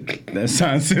 That's it. That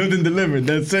sounds sealed and delivered.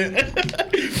 That's it.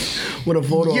 With a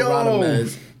photo of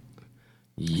Radamez.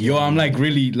 Yo, I'm like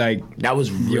really like that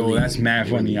was really that's mad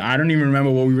funny. I don't even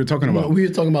remember what we were talking about. We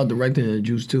were talking about directing the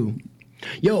Juice too.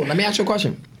 Yo, let me ask you a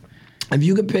question. If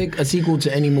you could pick a sequel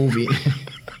to any movie.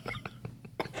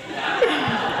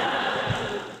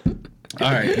 All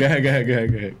right, go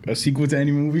ahead. A sequel to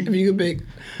any movie? If you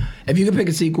could pick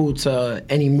a sequel to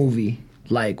any movie,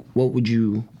 like what would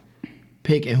you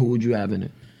pick and who would you have in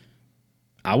it?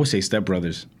 I would say Step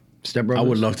Brothers. Step Brothers. I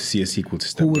would love to see a sequel to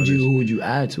Step Brothers. Who would you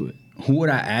add to it? Who would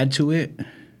I add to it?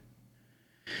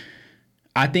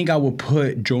 I think I would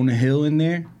put Jonah Hill in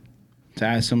there to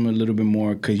add some a little bit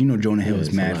more because Jonah Hill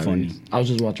is mad hilarious. funny. I was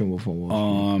just watching Wolf on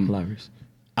Wall Street. Hilarious.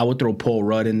 I would throw Paul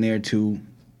Rudd in there too.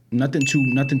 Nothing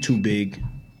too big.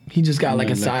 He just got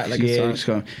a side. Just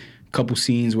a couple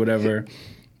scenes, whatever.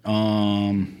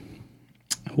 Who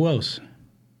else?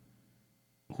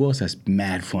 Who else that's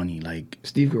mad funny? Like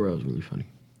Steve Carell is really funny.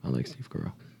 I like Steve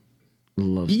Carell.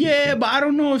 Love Steve Carell. But I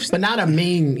don't know but not a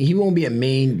main. He won't be a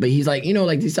main. But he's like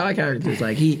like these side characters.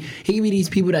 Like he can be these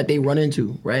people that they run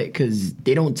into, right? Because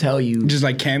they don't tell you. Just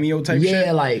like cameo type. shit?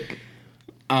 Yeah, like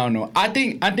I don't know. I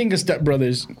think a Step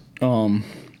Brothers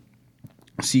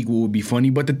sequel would be funny.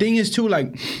 But the thing is too,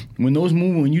 like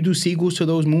when you do sequels to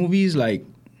those movies, like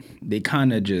they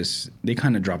kind of drop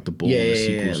the ball in the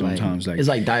sequel sometimes. Like it's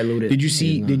like diluted. Did you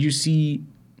see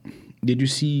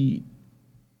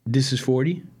This Is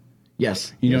 40?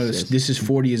 Yes. This Is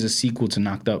 40 is a sequel to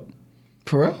Knocked Up.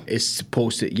 For real? It's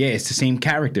supposed to. Yeah, it's the same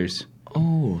characters.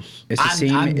 Oh, it's the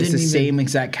same. It's the same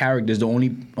exact characters. The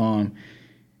only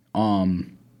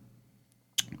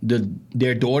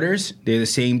their daughters. They're the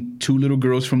same two little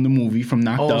girls from the movie from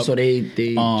Knocked Up. Oh, so they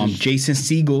Jason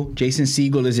Segel. Jason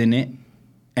Segel is in it,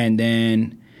 and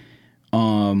then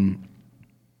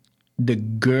the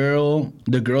girl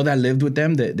that lived with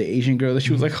them, the Asian girl that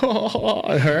she was like,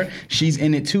 her, she's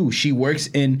in it too. She works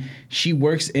in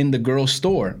the girl's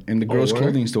store, in the girl's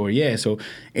clothing store. Yeah, so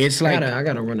it's like I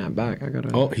gotta run that back.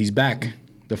 Oh, he's back.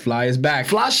 The Fly is back.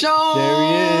 Flashon! There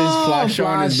he is.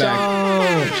 Flashon is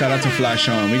back. Shout out to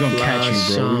Flashon. We're going to catch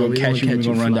you, bro. We're going to catch you. We're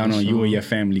going to run down on you and your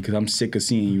family because I'm sick of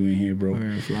seeing you in here, bro.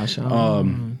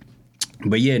 Flashon.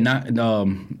 But yeah,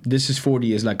 This Is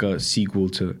 40 is like a sequel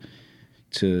to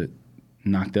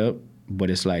Knocked Up, but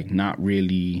it's like not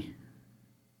really.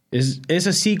 It's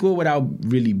a sequel without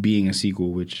really being a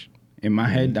sequel, which in my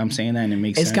head I'm saying that and it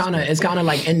makes sense. It's kind of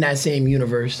like in that same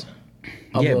universe.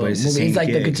 But it's the same, it's like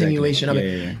the continuation of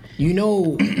it.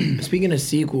 Yeah. Speaking of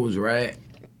sequels, right?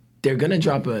 They're gonna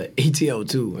drop a ATL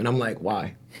 2, and I'm like,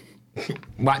 why?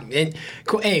 Why? And,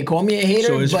 hey, call me a hater.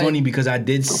 So it's funny because I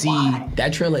did see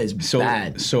that trailer is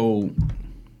bad. So,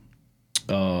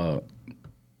 our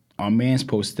man's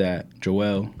posted that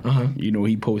Joel.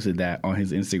 He posted that on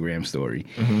his Instagram story,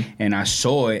 and I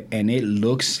saw it, and it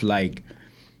looks like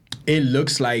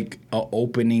a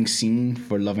opening scene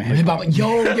for Love and Hip Hop.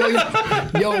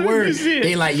 Yo, word.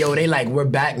 They like, we're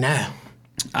back now.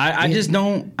 I just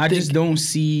don't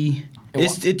see.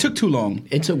 It took too long.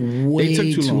 It took way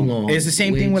too long. It's the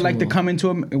same thing with like the Coming to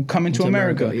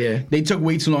America. Yeah, they took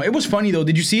way too long. It was funny though.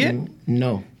 Did you see it?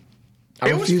 No.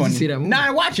 It was funny. To see that movie.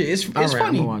 Nah, watch it. It's funny.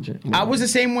 I'm gonna watch it. I was the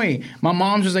same way. My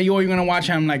mom's was like, "Yo, you're gonna watch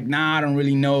it?" I'm like, "Nah, I don't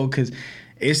really know," because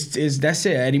it's that's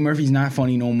it. Eddie Murphy's not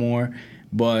funny no more.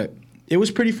 But it was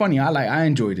pretty funny. I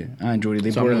enjoyed it. They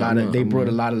brought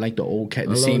a lot of like the old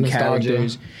the same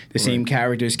characters. The same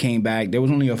characters came back. There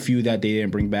was only a few that they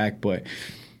didn't bring back, but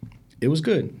it was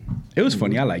good. It was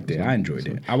funny. I liked it. I enjoyed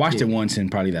it. I watched it once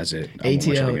and probably that's it.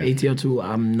 ATL 2.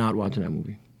 I'm not watching that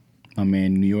movie. My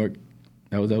man, New York.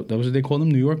 That was what they called him,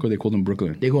 New York, or they called him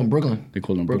Brooklyn? They call him Brooklyn. They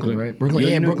called him Brooklyn. Right? Brooklyn,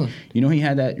 yeah, Brooklyn. You know he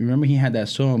had that. Remember he had that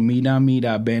song "Mira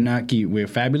Mira Ben Aquí" with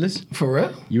Fabulous. For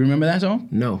real? You remember that song?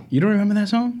 No. You don't remember that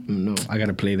song? No. I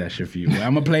gotta play that shit for you.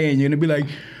 I'm gonna play it, and you're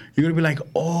gonna be like,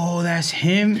 oh, that's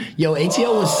him. Yo,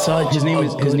 ATL was such. His name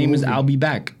is movie. I'll Be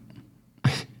Back.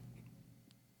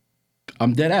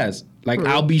 I'm dead ass. Like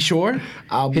I'll be sure.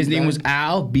 His name was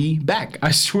I'll Be Back. I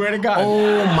swear to God.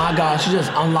 Oh my gosh, you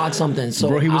just unlocked something. So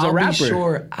Bro, he was a rapper. I'll be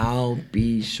sure. I'll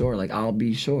be sure. Like I'll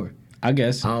be sure. I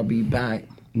guess. I'll be back.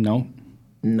 No.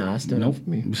 Nah, it's still not Nope. for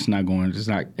me. It's not going.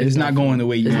 It's not going the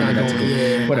way you want it to go.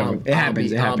 Yeah, Whatever. It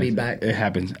happens. I'll be back. It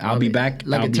happens. I'll be back.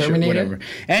 Like I'll a be sure. Terminator? Whatever.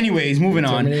 Anyways, moving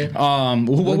on. Terminator?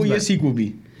 What will your back? sequel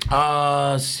be?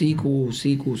 Sequel.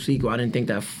 I didn't think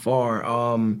that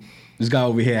far. This guy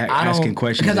over here asking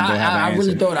questions because and don't have I an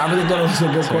really answer. thought it was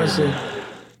a good question.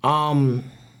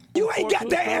 You ain't got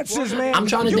the answers, man. I'm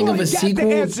trying to think of a sequel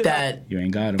that You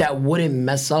ain't got him. that wouldn't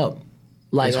mess up.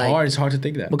 Like It's hard. It's hard to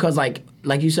think that. because like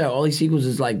you said, all these sequels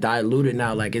is like diluted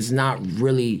now. Like it's not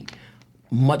really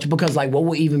much because like what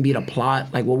would even be the plot?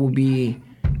 Like what would be,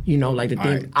 like the thing?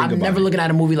 right, think I'm about never it. looking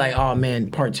at a movie like, oh man,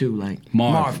 part 2. Like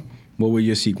Marv, what will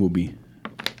your sequel be?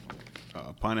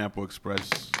 Pineapple Express.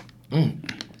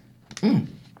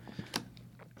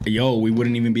 Yo, we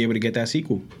wouldn't even be able to get that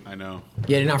sequel. I know.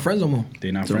 Yeah, they're not friends no more.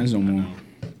 They're not friends no more.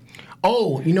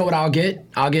 Oh, you know what I'll get?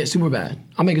 I'll get Superbad.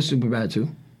 I'll make a Superbad too.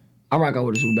 I'll rock out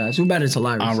with a Superbad. Superbad is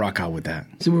hilarious. I'll rock out with that.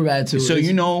 Superbad too. So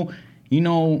you know,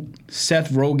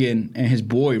 Seth Rogen and his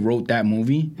boy wrote that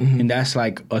movie, and that's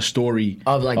like a story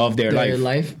of their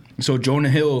life. So Jonah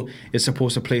Hill is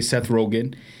supposed to play Seth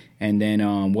Rogen, and then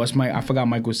I forgot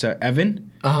Michael Evan.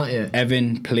 Yeah.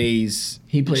 Evan plays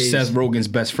He plays- Seth Rogen's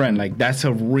best friend. Like that's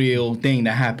a real thing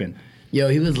that happened. Yo,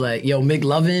 he was like,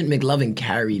 McLovin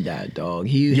carried that, dog.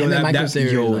 Him and Michael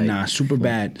Cera, like,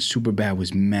 Superbad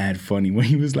was mad funny when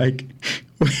he was like,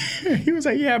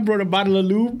 yeah, I brought a bottle of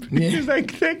lube. Yeah. He was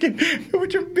like, thank you,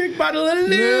 with your big bottle of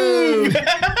lube.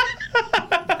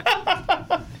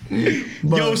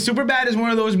 Yo, Superbad is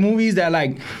one of those movies that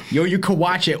like, you could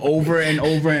watch it over and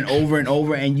over and over and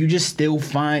over, and you just still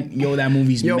find, that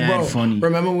movie's mad funny.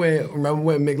 Remember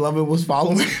when McLovin was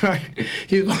following her?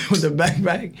 He was with the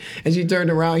backpack, and she turned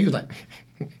around. He was like,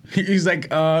 He's like,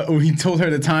 he told her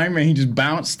the time, and he just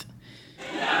bounced.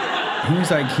 He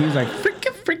was like, frick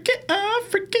it,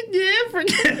 yeah, frick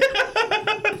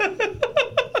it.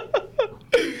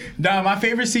 Nah, my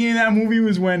favorite scene in that movie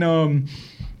was when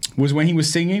he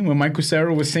was singing, when Michael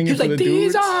Cera was singing he was for like, the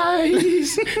these dudes.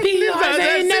 eyes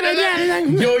ain't never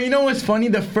done. Yo, you know what's funny?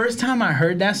 The first time I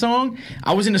heard that song,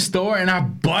 I was in the store and I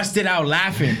busted out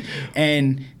laughing.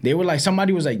 And they were like,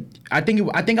 somebody was like, I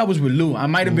think I was with Lou. I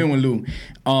might have been with Lou.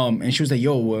 And she was like,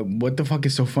 yo, what the fuck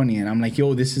is so funny? And I'm like,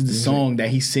 yo, this is the song that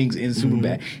he sings in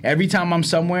Superbad. Every time I'm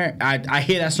somewhere, I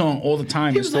hear that song all the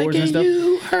time in stores and stuff.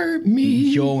 You hurt me.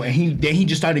 Yo, and he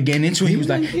just started getting into it. He was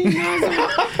like,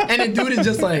 and the dude is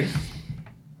just like.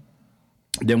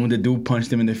 Then when the dude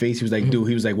punched him in the face, he was like,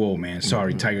 whoa, man,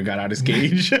 sorry, Tiger got out his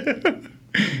cage.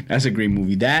 That's a great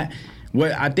movie. That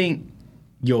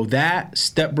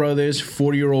Step Brothers,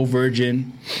 40-Year-Old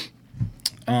Virgin.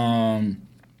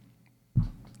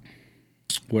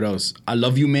 What else? I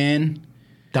Love You, Man.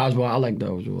 Dodgeball, I like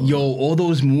Dodgeball. Yo, all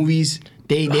those movies.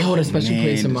 They hold a special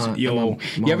place in my. You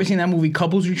ever seen that movie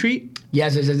Couples Retreat?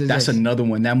 Yes. That's another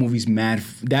one. That movie's mad.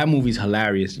 That movie's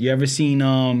hilarious. You ever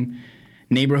seen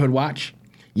Neighborhood Watch?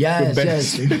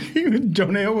 Yes.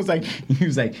 Jonah Hill was like,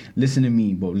 listen to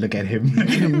me, but look at him.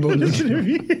 Listen to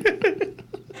me.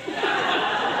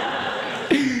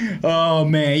 Oh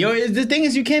man, yo, the thing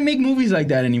is, you can't make movies like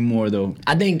that anymore, though.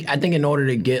 I think in order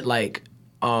to get like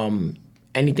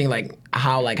anything like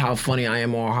how funny I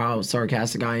am or how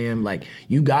sarcastic I am, like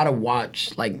you gotta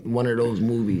watch like one of those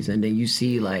movies and then you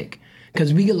see like.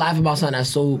 Because we can laugh about something that's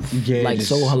so so hilarious.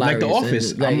 Like The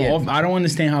Office. I don't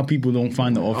understand how people don't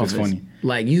find The Office funny.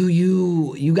 Like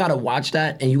you gotta watch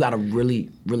that and you gotta really,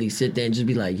 really sit there and just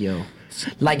be like, yo.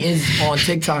 Like it's on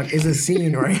TikTok, it's a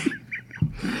scene, right?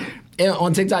 And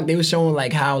on TikTok they were showing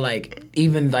like how like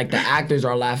even like the actors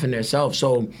are laughing themselves.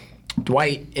 So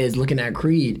Dwight is looking at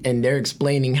Creed and they're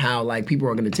explaining how like people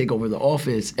are gonna take over the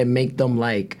office and make them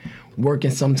like work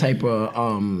in some type of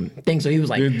thing. So he was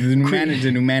like the new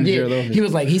manager of the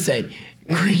office. He said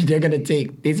Creed, they're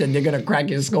gonna crack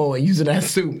your skull and use it as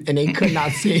soup, and they could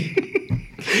not say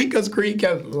because Creed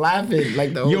kept laughing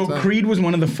like the whole time. Creed was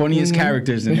one of the funniest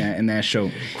characters in that show.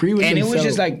 Creed was and himself. it was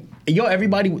just like,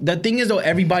 everybody. The thing is though,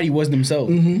 everybody was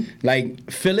themselves.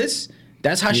 Like Phyllis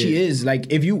That's how she is. Like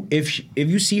if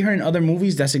you see her in other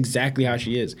movies, that's exactly how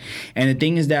she is. And the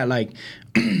thing is that like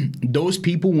those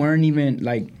people weren't even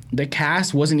like the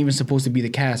cast wasn't even supposed to be the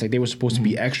cast. Like they were supposed to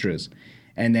be extras,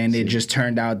 and then it just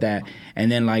turned out that.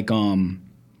 And then like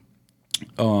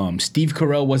Steve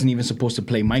Carell wasn't even supposed to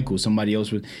play Michael. Somebody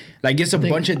else was. Like it's a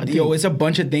bunch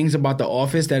of things about The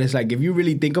Office that it's like if you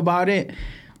really think about it.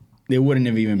 They wouldn't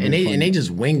have even been funny. And they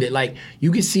just winged it. Like,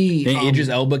 you could see... Then Idris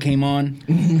Elba came on.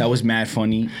 That was mad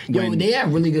funny. They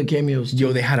had really good cameos,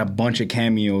 too. They had a bunch of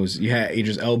cameos. You had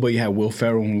Idris Elba. You had Will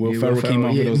Ferrell. When Will Ferrell came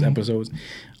on for those episodes.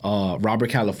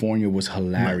 Robert California was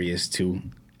hilarious, too.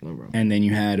 And then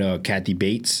you had Kathy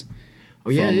Bates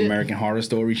from American Horror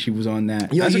Story. She was on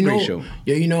that. That's a great show.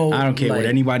 I don't care what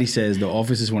anybody says. The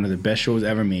Office is one of the best shows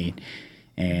ever made.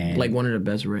 And like one of the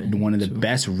best written. One of the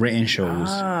best written shows.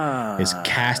 It's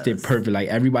casted perfect. Like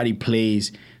everybody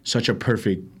plays such a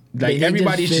perfect. Like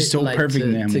everybody's just so perfect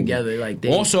in that movie. Together. Like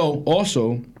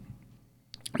also,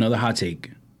 another hot take.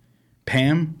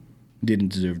 Pam didn't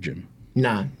deserve Jim.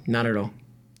 Nah, not at all.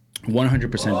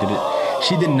 100% did it.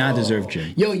 She did not deserve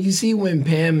Jim. Yo, you see when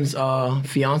Pam's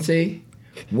fiance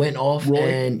went off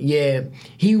and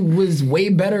he was way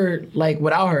better like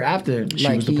without her after.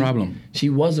 She was the problem. She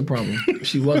was the problem.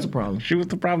 She was the problem. She was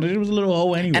the problem. She was a little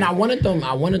hoe anyway. And I wanted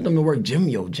them to work. Jim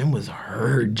was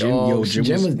hurt. Jim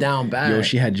was down bad. Yo,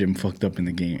 she had Jim fucked up in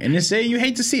the game. And they say you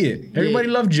hate to see it. Everybody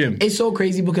loved Jim. It's so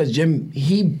crazy because Jim,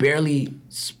 he barely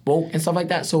spoke and stuff like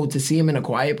that. So to see him in A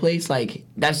Quiet Place, like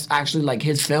that's actually like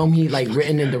his film he like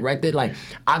written and directed. Like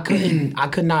I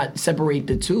could not separate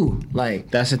the two.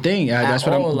 Like that's the thing. That's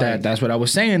what I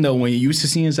was saying though. When you're used to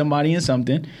seeing somebody in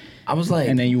something, I was like,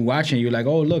 and then you watch it, you're like,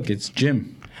 oh look, it's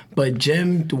Jim. But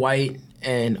Jim, Dwight,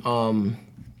 and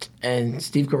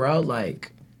Steve Carell,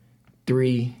 like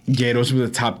 3. Yeah, those were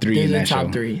the top 3 in that show.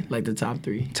 Top 3, like the top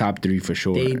 3. Top 3 for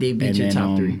sure. They beat your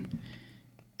top 3.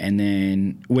 And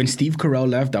then when Steve Carell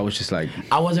left, I was just like,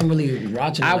 I wasn't really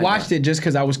watching. I watched it just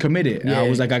because I was committed. Yeah. I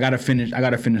was like, I gotta finish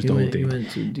the whole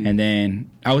thing. And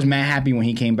then I was mad happy when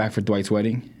he came back for Dwight's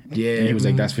wedding. Yeah, and he was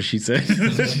like, "That's what she said."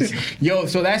 Yo,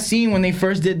 so that scene when they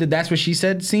first did the "That's what she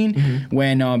said" scene,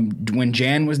 when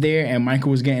Jan was there and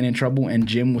Michael was getting in trouble and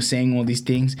Jim was saying all these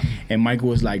things and Michael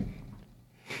was like,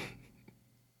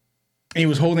 he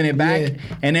was holding it back,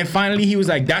 and then finally he was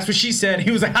like, "That's what she said."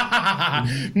 He was like, "Ha ha ha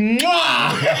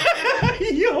ha!"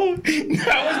 Yo,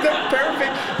 that was the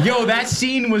perfect. Yo, that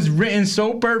scene was written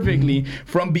so perfectly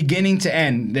from beginning to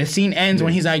end. The scene ends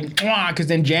when he's like, because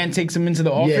then Jan takes him into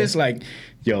the office, like.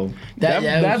 Yo,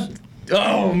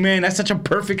 oh man, that's such a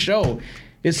perfect show.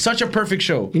 It's such a perfect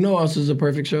show. You know what else is a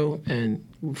perfect show? And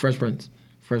Fresh Prince.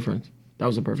 That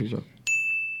was a perfect show.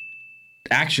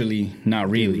 Actually,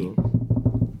 not really.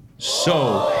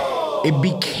 So, it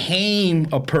became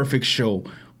a perfect show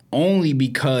only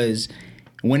because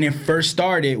when it first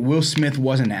started, Will Smith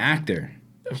wasn't an actor.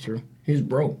 That's true. He was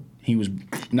broke. He was,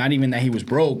 not even that he was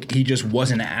broke, he just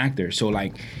wasn't an actor. So,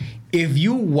 like, if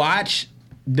you watch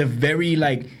the very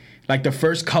like the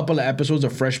first couple of episodes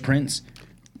of Fresh Prince,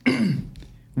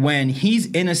 when he's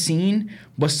in a scene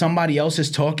but somebody else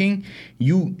is talking,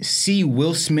 you see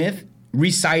Will Smith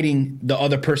reciting the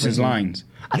other person's lines.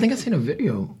 I think I seen a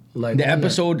video like the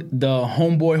episode, the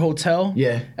Homeboy Hotel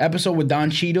episode with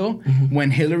Don Cheadle, when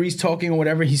Hillary's talking or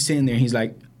whatever, he's sitting there, he's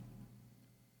like,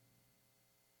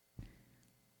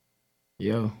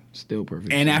 yo, still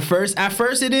perfect. And at first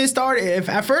it didn't start.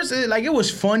 At first, it was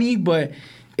funny, but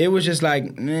it was just like,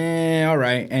 all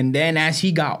right. And then as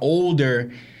he got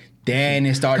older, then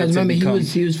it started to become. Because remember,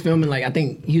 he was filming, like, I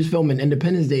think he was filming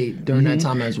Independence Day during that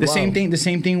time as well. The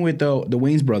same thing with the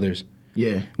Wayans brothers.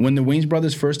 Yeah. When the Wayans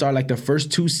brothers first started, like the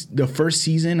first 2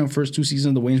 seasons of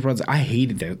the Wayans brothers, I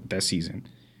hated that season.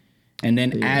 And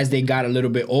then as they got a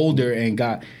little bit older and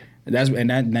got.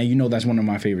 Now you know that's one of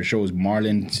my favorite shows.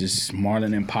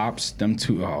 Marlon and Pops, them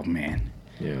two. Oh man.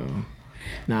 Yeah.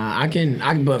 Nah,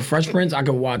 but Fresh Prince, I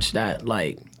could watch that.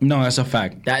 Like, no, that's a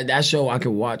fact. That show I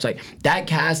could watch. Like, that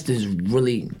cast is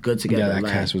really good together. Yeah,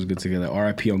 that cast was good together.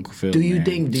 R.I.P. Uncle Phil. Do you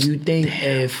think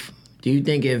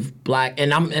if Black,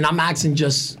 and I'm asking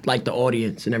just like the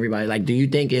audience and everybody, like, do you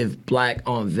think if Black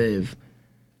on Viv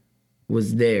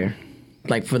was there,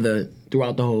 like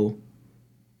throughout the whole?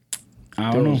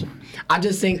 I don't know. I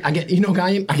just think I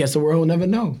guess the world will never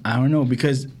know. I don't know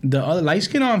because the other light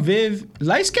skin on Viv,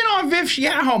 she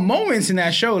had her moments in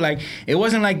that show. Like it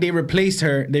wasn't like they replaced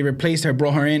her. They replaced her,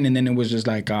 brought her in, and then it was just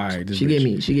like, all right. She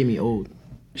gave me old.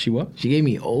 She what? She gave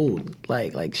me old.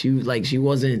 Like she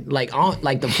wasn't like on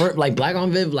like the first like Black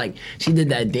on Viv. Like she did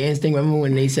that dance thing. Remember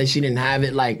when they said she didn't have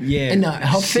it? Like and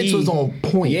her fits was on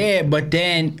point. Yeah, but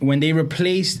then when they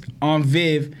replaced on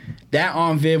Viv. that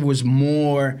Aunt Viv was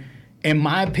more, in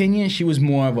my opinion, she was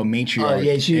more of a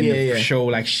matriarch in the show.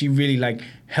 Like she really like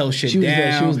held shit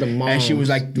down. She was the mom, and she was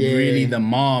like really the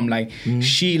mom. Like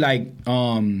she like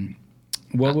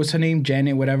what was her name?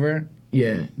 Janet, whatever.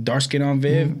 Yeah, dark skin Aunt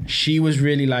Viv. She was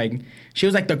really like she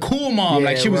was like the cool mom.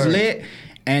 Like she was lit.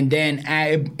 And then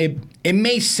it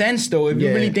made sense though. If you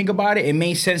really think about it, it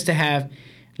made sense to have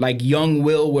like young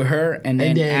Will with her, and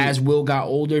then as Will got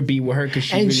older, be with her because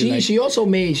she also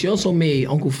made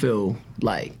Uncle Phil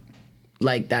like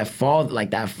that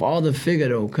father figure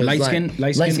though. Light skin,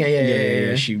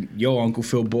 yeah. Uncle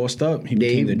Phil bossed up. He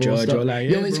became the judge.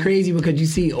 It's crazy because you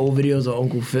see old videos of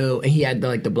Uncle Phil, and he had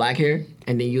the black hair,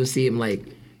 and then you'll see him like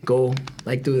go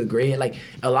like through the gray hair. Like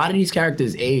a lot of these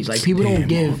characters age. Like people don't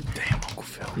give. Damn, Uncle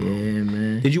Phil. Yeah,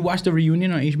 man. Did you watch the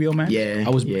reunion on HBO Max? Yeah.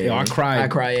 I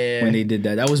cried. When they did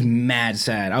that. That was mad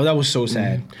sad. That was so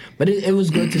sad. But it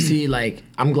was good to see. Like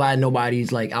I'm glad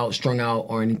nobody's like strung out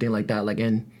or anything like that. Like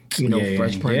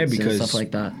Fresh Prince and stuff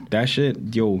like that. That shit,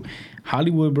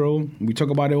 Hollywood, bro. We talk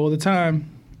about it all the time.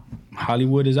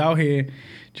 Hollywood is out here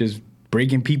just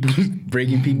breaking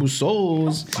people's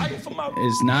souls.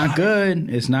 It's not good.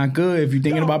 It's not good. If you're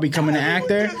thinking about becoming an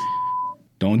actor,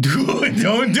 don't do it.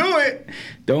 Don't do it.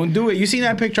 Don't do it. You seen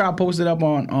that picture I posted up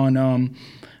on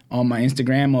my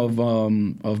Instagram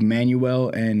of Manuel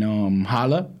and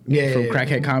Hala from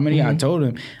Crackhead Comedy? Mm-hmm. I told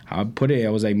him, I put it. I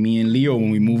was like, me and Leo when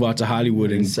we move out to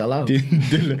Hollywood and sell out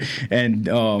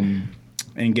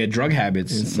and get drug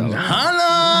habits.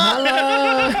 Hala.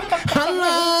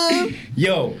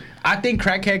 Yo, I think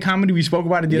Crackhead Comedy. We spoke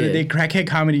about it the other day. Crackhead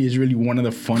Comedy is really one of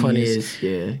the funniest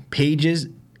pages,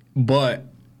 but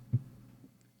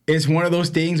it's one of those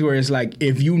things where it's like,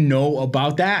 if you know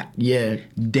about that,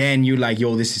 then you're like,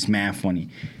 yo, this is mad funny.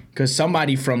 Because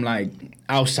somebody from like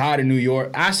outside of New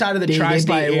York, outside of the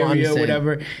tri-state area or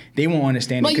whatever, they won't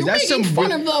understand it. Because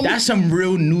that's some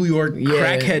real New York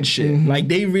crackhead shit. Mm-hmm. Like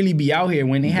they really be out here.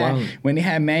 When they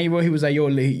had Manuel, he was like,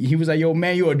 yo,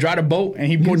 Manuel, drive the boat, and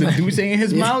he put the deuce in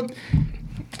his mouth.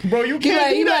 Bro, you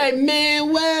can't do that.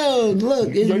 Manuel, look,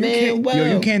 it's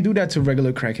Manuel. You can't do that to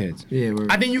regular crackheads. Yeah,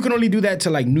 I think you can only do that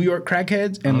to like New York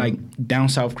crackheads and like down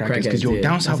south crackheads. Because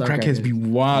down south crackheads be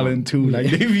wildin' too. Like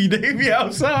they be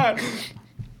outside.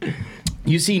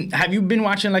 Have you been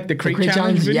watching like the crate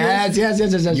challenge videos?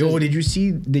 Yes. Yo, did you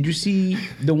see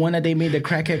the one that they made the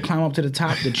crackhead climb up to the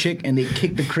top, the chick, and they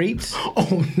kicked the crates?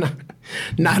 Oh, no.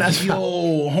 Nah, that's not.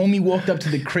 Homie walked up to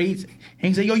the crates and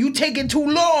he said, yo, you taking too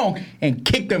long, and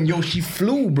kicked them. Yo, she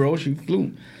flew, bro. She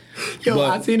flew. Yo,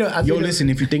 I seen her. Listen,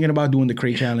 if you're thinking about doing the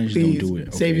crate challenge, don't do it.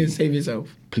 Okay? Save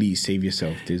yourself. Please save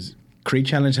yourself. This crate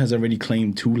challenge has already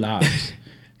claimed 2 lives.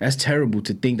 That's terrible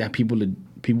to think that people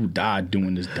died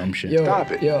doing this dumb shit.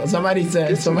 Stop it. Yo, somebody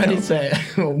said,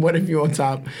 what if you're on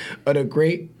top of the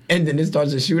crate and then it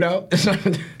starts a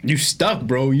shootout? You stuck,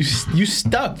 bro. You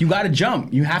stuck. You gotta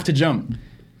jump. You have to jump.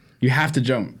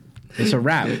 It's a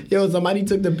wrap. Yo, somebody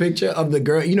took the picture of the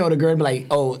girl. You know, the girl be like,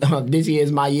 oh, this year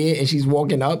is my year, and she's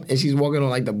walking up, and she's walking on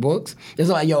like the books. It's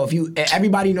like, yo,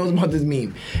 everybody knows about this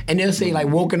meme, and they'll say like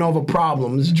walking over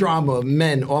problems, drama,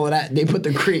 men, all of that. They put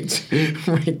the crates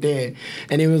right there,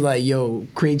 and it was like, yo,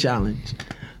 crate challenge.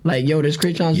 Like, yo, this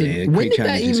crate challenge. When did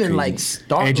that even like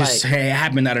start? It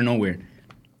happened out of nowhere.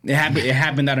 It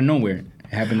happened out of nowhere.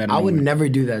 I would never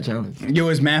do that challenge. Yo,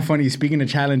 it's mad funny. Speaking of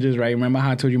challenges, right? Remember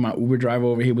how I told you my Uber driver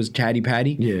over here was Chatty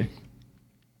Patty? Yeah.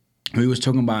 He was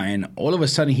talking about, and all of a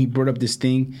sudden he brought up this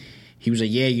thing. He was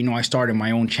like, yeah, I started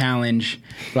my own challenge.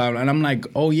 Blah, blah. And I'm like,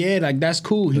 oh yeah, like that's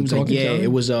cool. He was like, yeah, challenge? It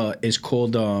was it's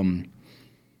called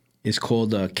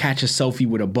Catch a Selfie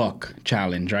with a Buck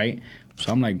challenge, right?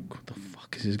 So I'm like, what the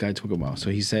fuck is this guy talking about? So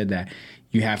he said that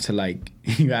you have to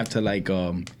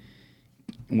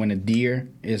when a deer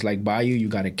is like by you, you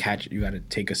gotta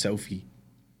take a selfie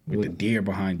with the deer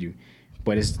behind you.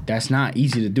 But that's not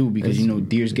easy to do because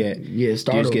deers get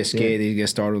scared, they get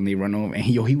startled and they run over. And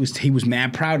he was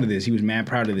mad proud of this. And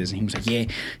he was like,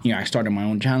 yeah, I started my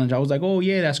own challenge. I was like, oh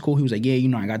yeah, that's cool. He was like, yeah,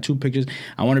 I got 2 pictures.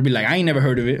 I want to be like, I ain't never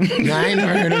heard of it. I ain't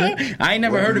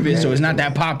never heard of it, so it's not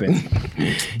that popping.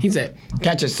 He said,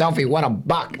 catch a selfie, what a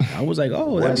buck. I was like,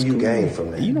 oh, that's cool. What do you gain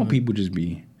from that? People just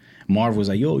be. Marv was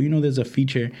like, yo, there's a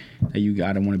feature that you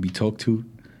gotta want to be talked to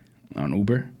on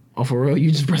Uber. Oh, for real?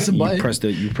 You just press a button? You press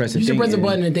the thing. You should press a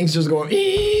button and things just go,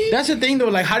 That's the thing, though.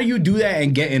 Like, how do you do that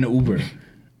and get in an Uber?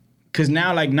 Because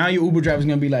now your Uber driver's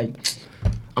going to be like,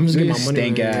 I'm just getting my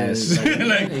money. Stank ass. Like, you know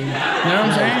what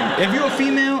I'm saying?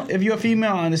 If you're a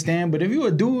female, I understand. But if you're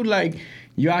a dude, like,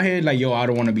 you out here, like, yo, I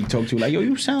don't want to be talked to. Like, yo,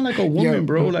 you sound like a woman,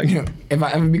 bro. Like, if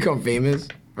I ever become famous,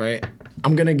 right,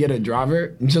 I'm going to get a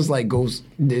driver just like Ghost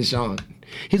did Sean.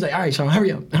 He's like, all right, Sean,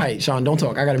 hurry up. All right, Sean, don't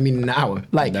talk. I got a meeting in an hour.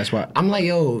 Like, That's why- I'm like,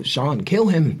 yo, Sean, kill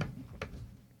him.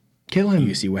 Kill him.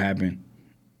 You see what happened.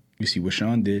 You see what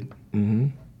Sean did.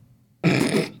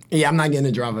 Yeah, I'm not getting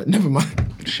a driver. Never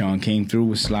mind. Sean came through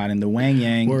with sliding the Wang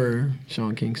Yang. Word,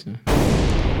 Sean Kingston.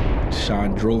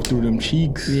 Sean drove through them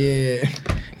cheeks. Yeah.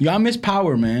 Yo, I miss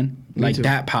power, man. Like too.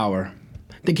 that power.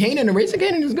 The Kanan, the Racing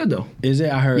Kanan is good though. Is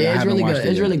it? I heard. I Yeah, it's haven't really watched good. it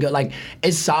It's yet. really good. Like,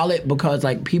 it's solid because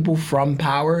like people from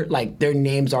Power, like their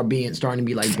names are starting to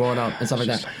be like brought up and stuff like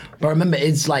that. But remember,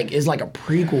 it's like a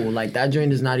prequel. Like that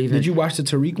joint is not even. Did you watch the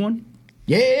Tariq one?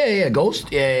 Yeah. Ghost.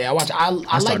 Yeah. I watched. I I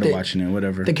liked started it. watching it.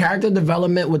 Whatever. The character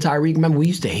development with Tyreek. Remember, we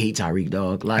used to hate Tyreek,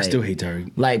 dog. Like, I still hate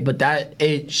Tariq. Like, but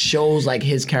it shows like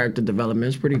his character development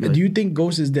is pretty good. Do you think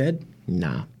Ghost is dead?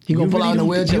 Nah, he gonna pull really out in the don't-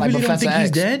 wheelchair you like really don't Professor think he's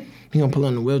X. dead? He gonna pull out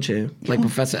in the wheelchair like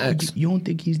Professor X. You don't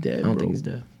think he's dead? I don't think he's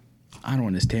dead. I don't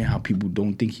understand how people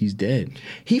don't think he's dead.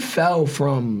 He fell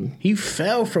from. He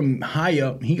fell from high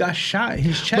up. He got shot in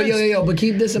his chest. But yo, but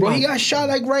keep this in Bro, mind. he got shot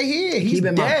like right here. He's Keep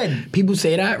in dead. mind, people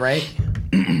say that, right?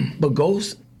 But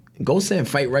Ghost said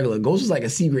fight regular. Ghost was like a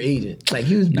secret agent. Like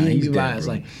he was being he's people dead, eyes.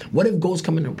 bro. Like, what if Ghost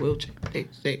come in a wheelchair? They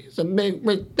say it's a big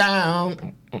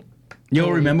breakdown. Yo,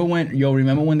 remember when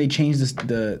they changed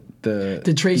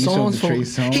the Trey theme song Songz to for Trey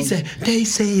Songz? he said they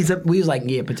say it's a. We was like,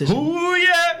 yeah, petition. Ooh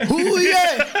yeah. Ooh,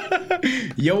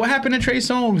 yeah. Yo, what happened to Trey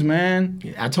Songz, man?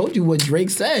 I told you what Drake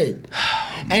said.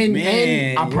 And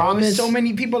I promise. There's so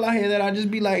many people out here that I just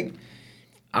be like,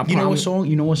 I you know what promise. song?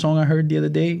 You know what song I heard the other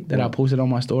day that I posted on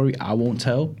my story? I Won't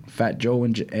Tell. Fat Joe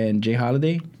and Jay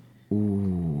Holiday.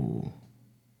 Ooh.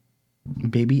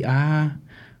 Baby, I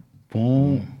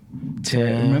won't tell.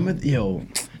 Remember, yo,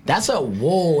 That's a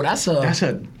that's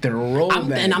a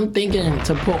throwback. And I'm thinking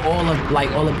to put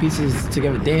all the pieces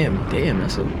together. Damn,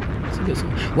 that's a good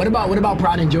song. What about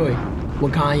Pride and Joy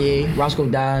with Kanye, Roscoe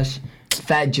Dash,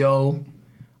 Fat Joe?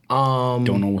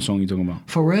 Don't know what song you're talking about.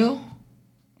 For real?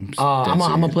 I'm That's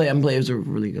gonna it. play. It was a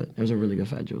really good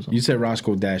Fat Joe song. You said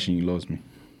Roscoe Dash and you lost me.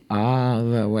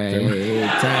 The way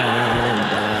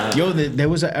time. Yo, there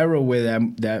was an era where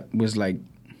that was like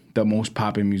the most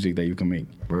popping music that you can make.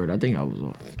 Bird, I think I was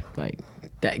like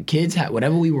that. Kids had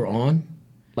whatever we were on,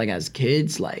 like as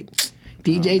kids, like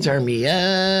DJ turn me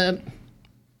up.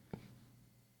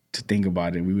 To think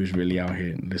about it, we was really out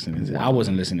here listening to. I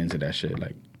wasn't listening to that shit,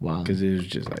 like, Wow. because it was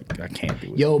just like I can't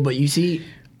do it. Yo, but you see,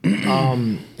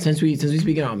 since we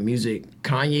speaking about music,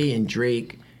 Kanye and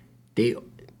Drake,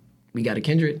 we got a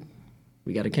Kendrick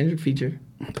feature.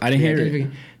 I didn't hear it.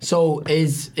 So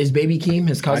is Baby Keem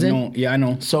his I cousin? know. Yeah, I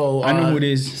know. So I know who it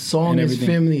is. Song and is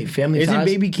everything. family. Isn't ties?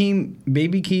 Baby Keem?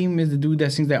 Baby Keem is the dude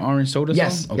that sings that Orange Soda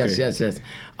Yes, song. yes.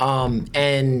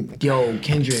 And yo,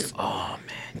 Kendrick. Oh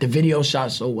man, the video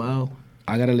shot so well.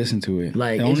 I gotta listen to it.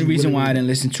 Like, the only it's reason really why I good. didn't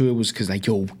listen to it was because like,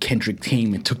 yo, Kendrick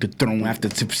came and took the throne after.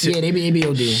 Yeah, they be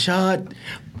OD. Shut.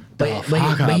 But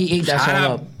fuck he ate that up. song Shut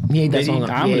up. up. He ate that Did he? song up.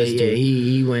 I'm Yeah, listening to it.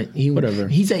 He went. Whatever.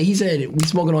 He said we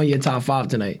smoking on your top 5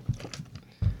 tonight.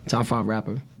 Top 5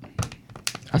 rapper.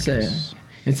 I said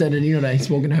instead of that he's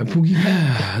smoking that Pookie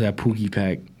pack. That Pookie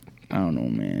pack. I don't know,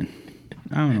 man.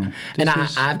 I don't know. And I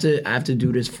have to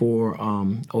do this for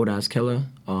Old Ass Killer.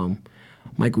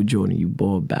 Michael Jordan, you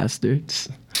bald bastards.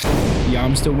 Yeah,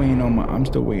 I'm still waiting on my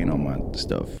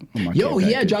stuff. On my Yo, care he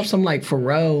had package. dropped some like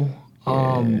Pharrell.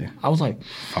 Yeah. I was like,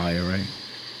 Fire, right?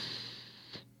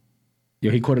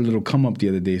 Yo, he caught a little come up the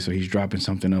other day, so he's dropping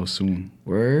something else soon.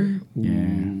 word? Yeah.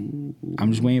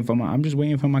 I'm just waiting for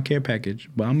my care package.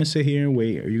 But I'm gonna sit here and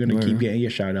wait. Or you're gonna keep getting your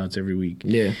shout outs every week.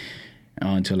 Yeah.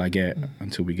 Until we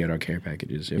get our care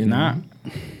packages. If not,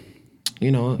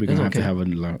 You know, we're gonna have to have a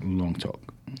long talk.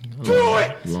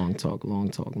 long talk.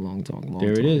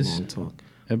 There it is. Long talk.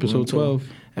 Episode 12.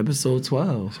 Episode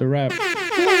 12. It's a wrap. We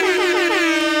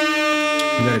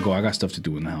gotta go. I got stuff to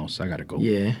do in the house. I gotta go.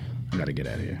 Yeah. I gotta get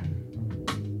out of here.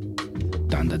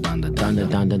 Donda. Donda. Donda.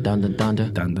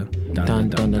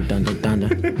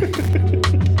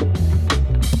 Donda.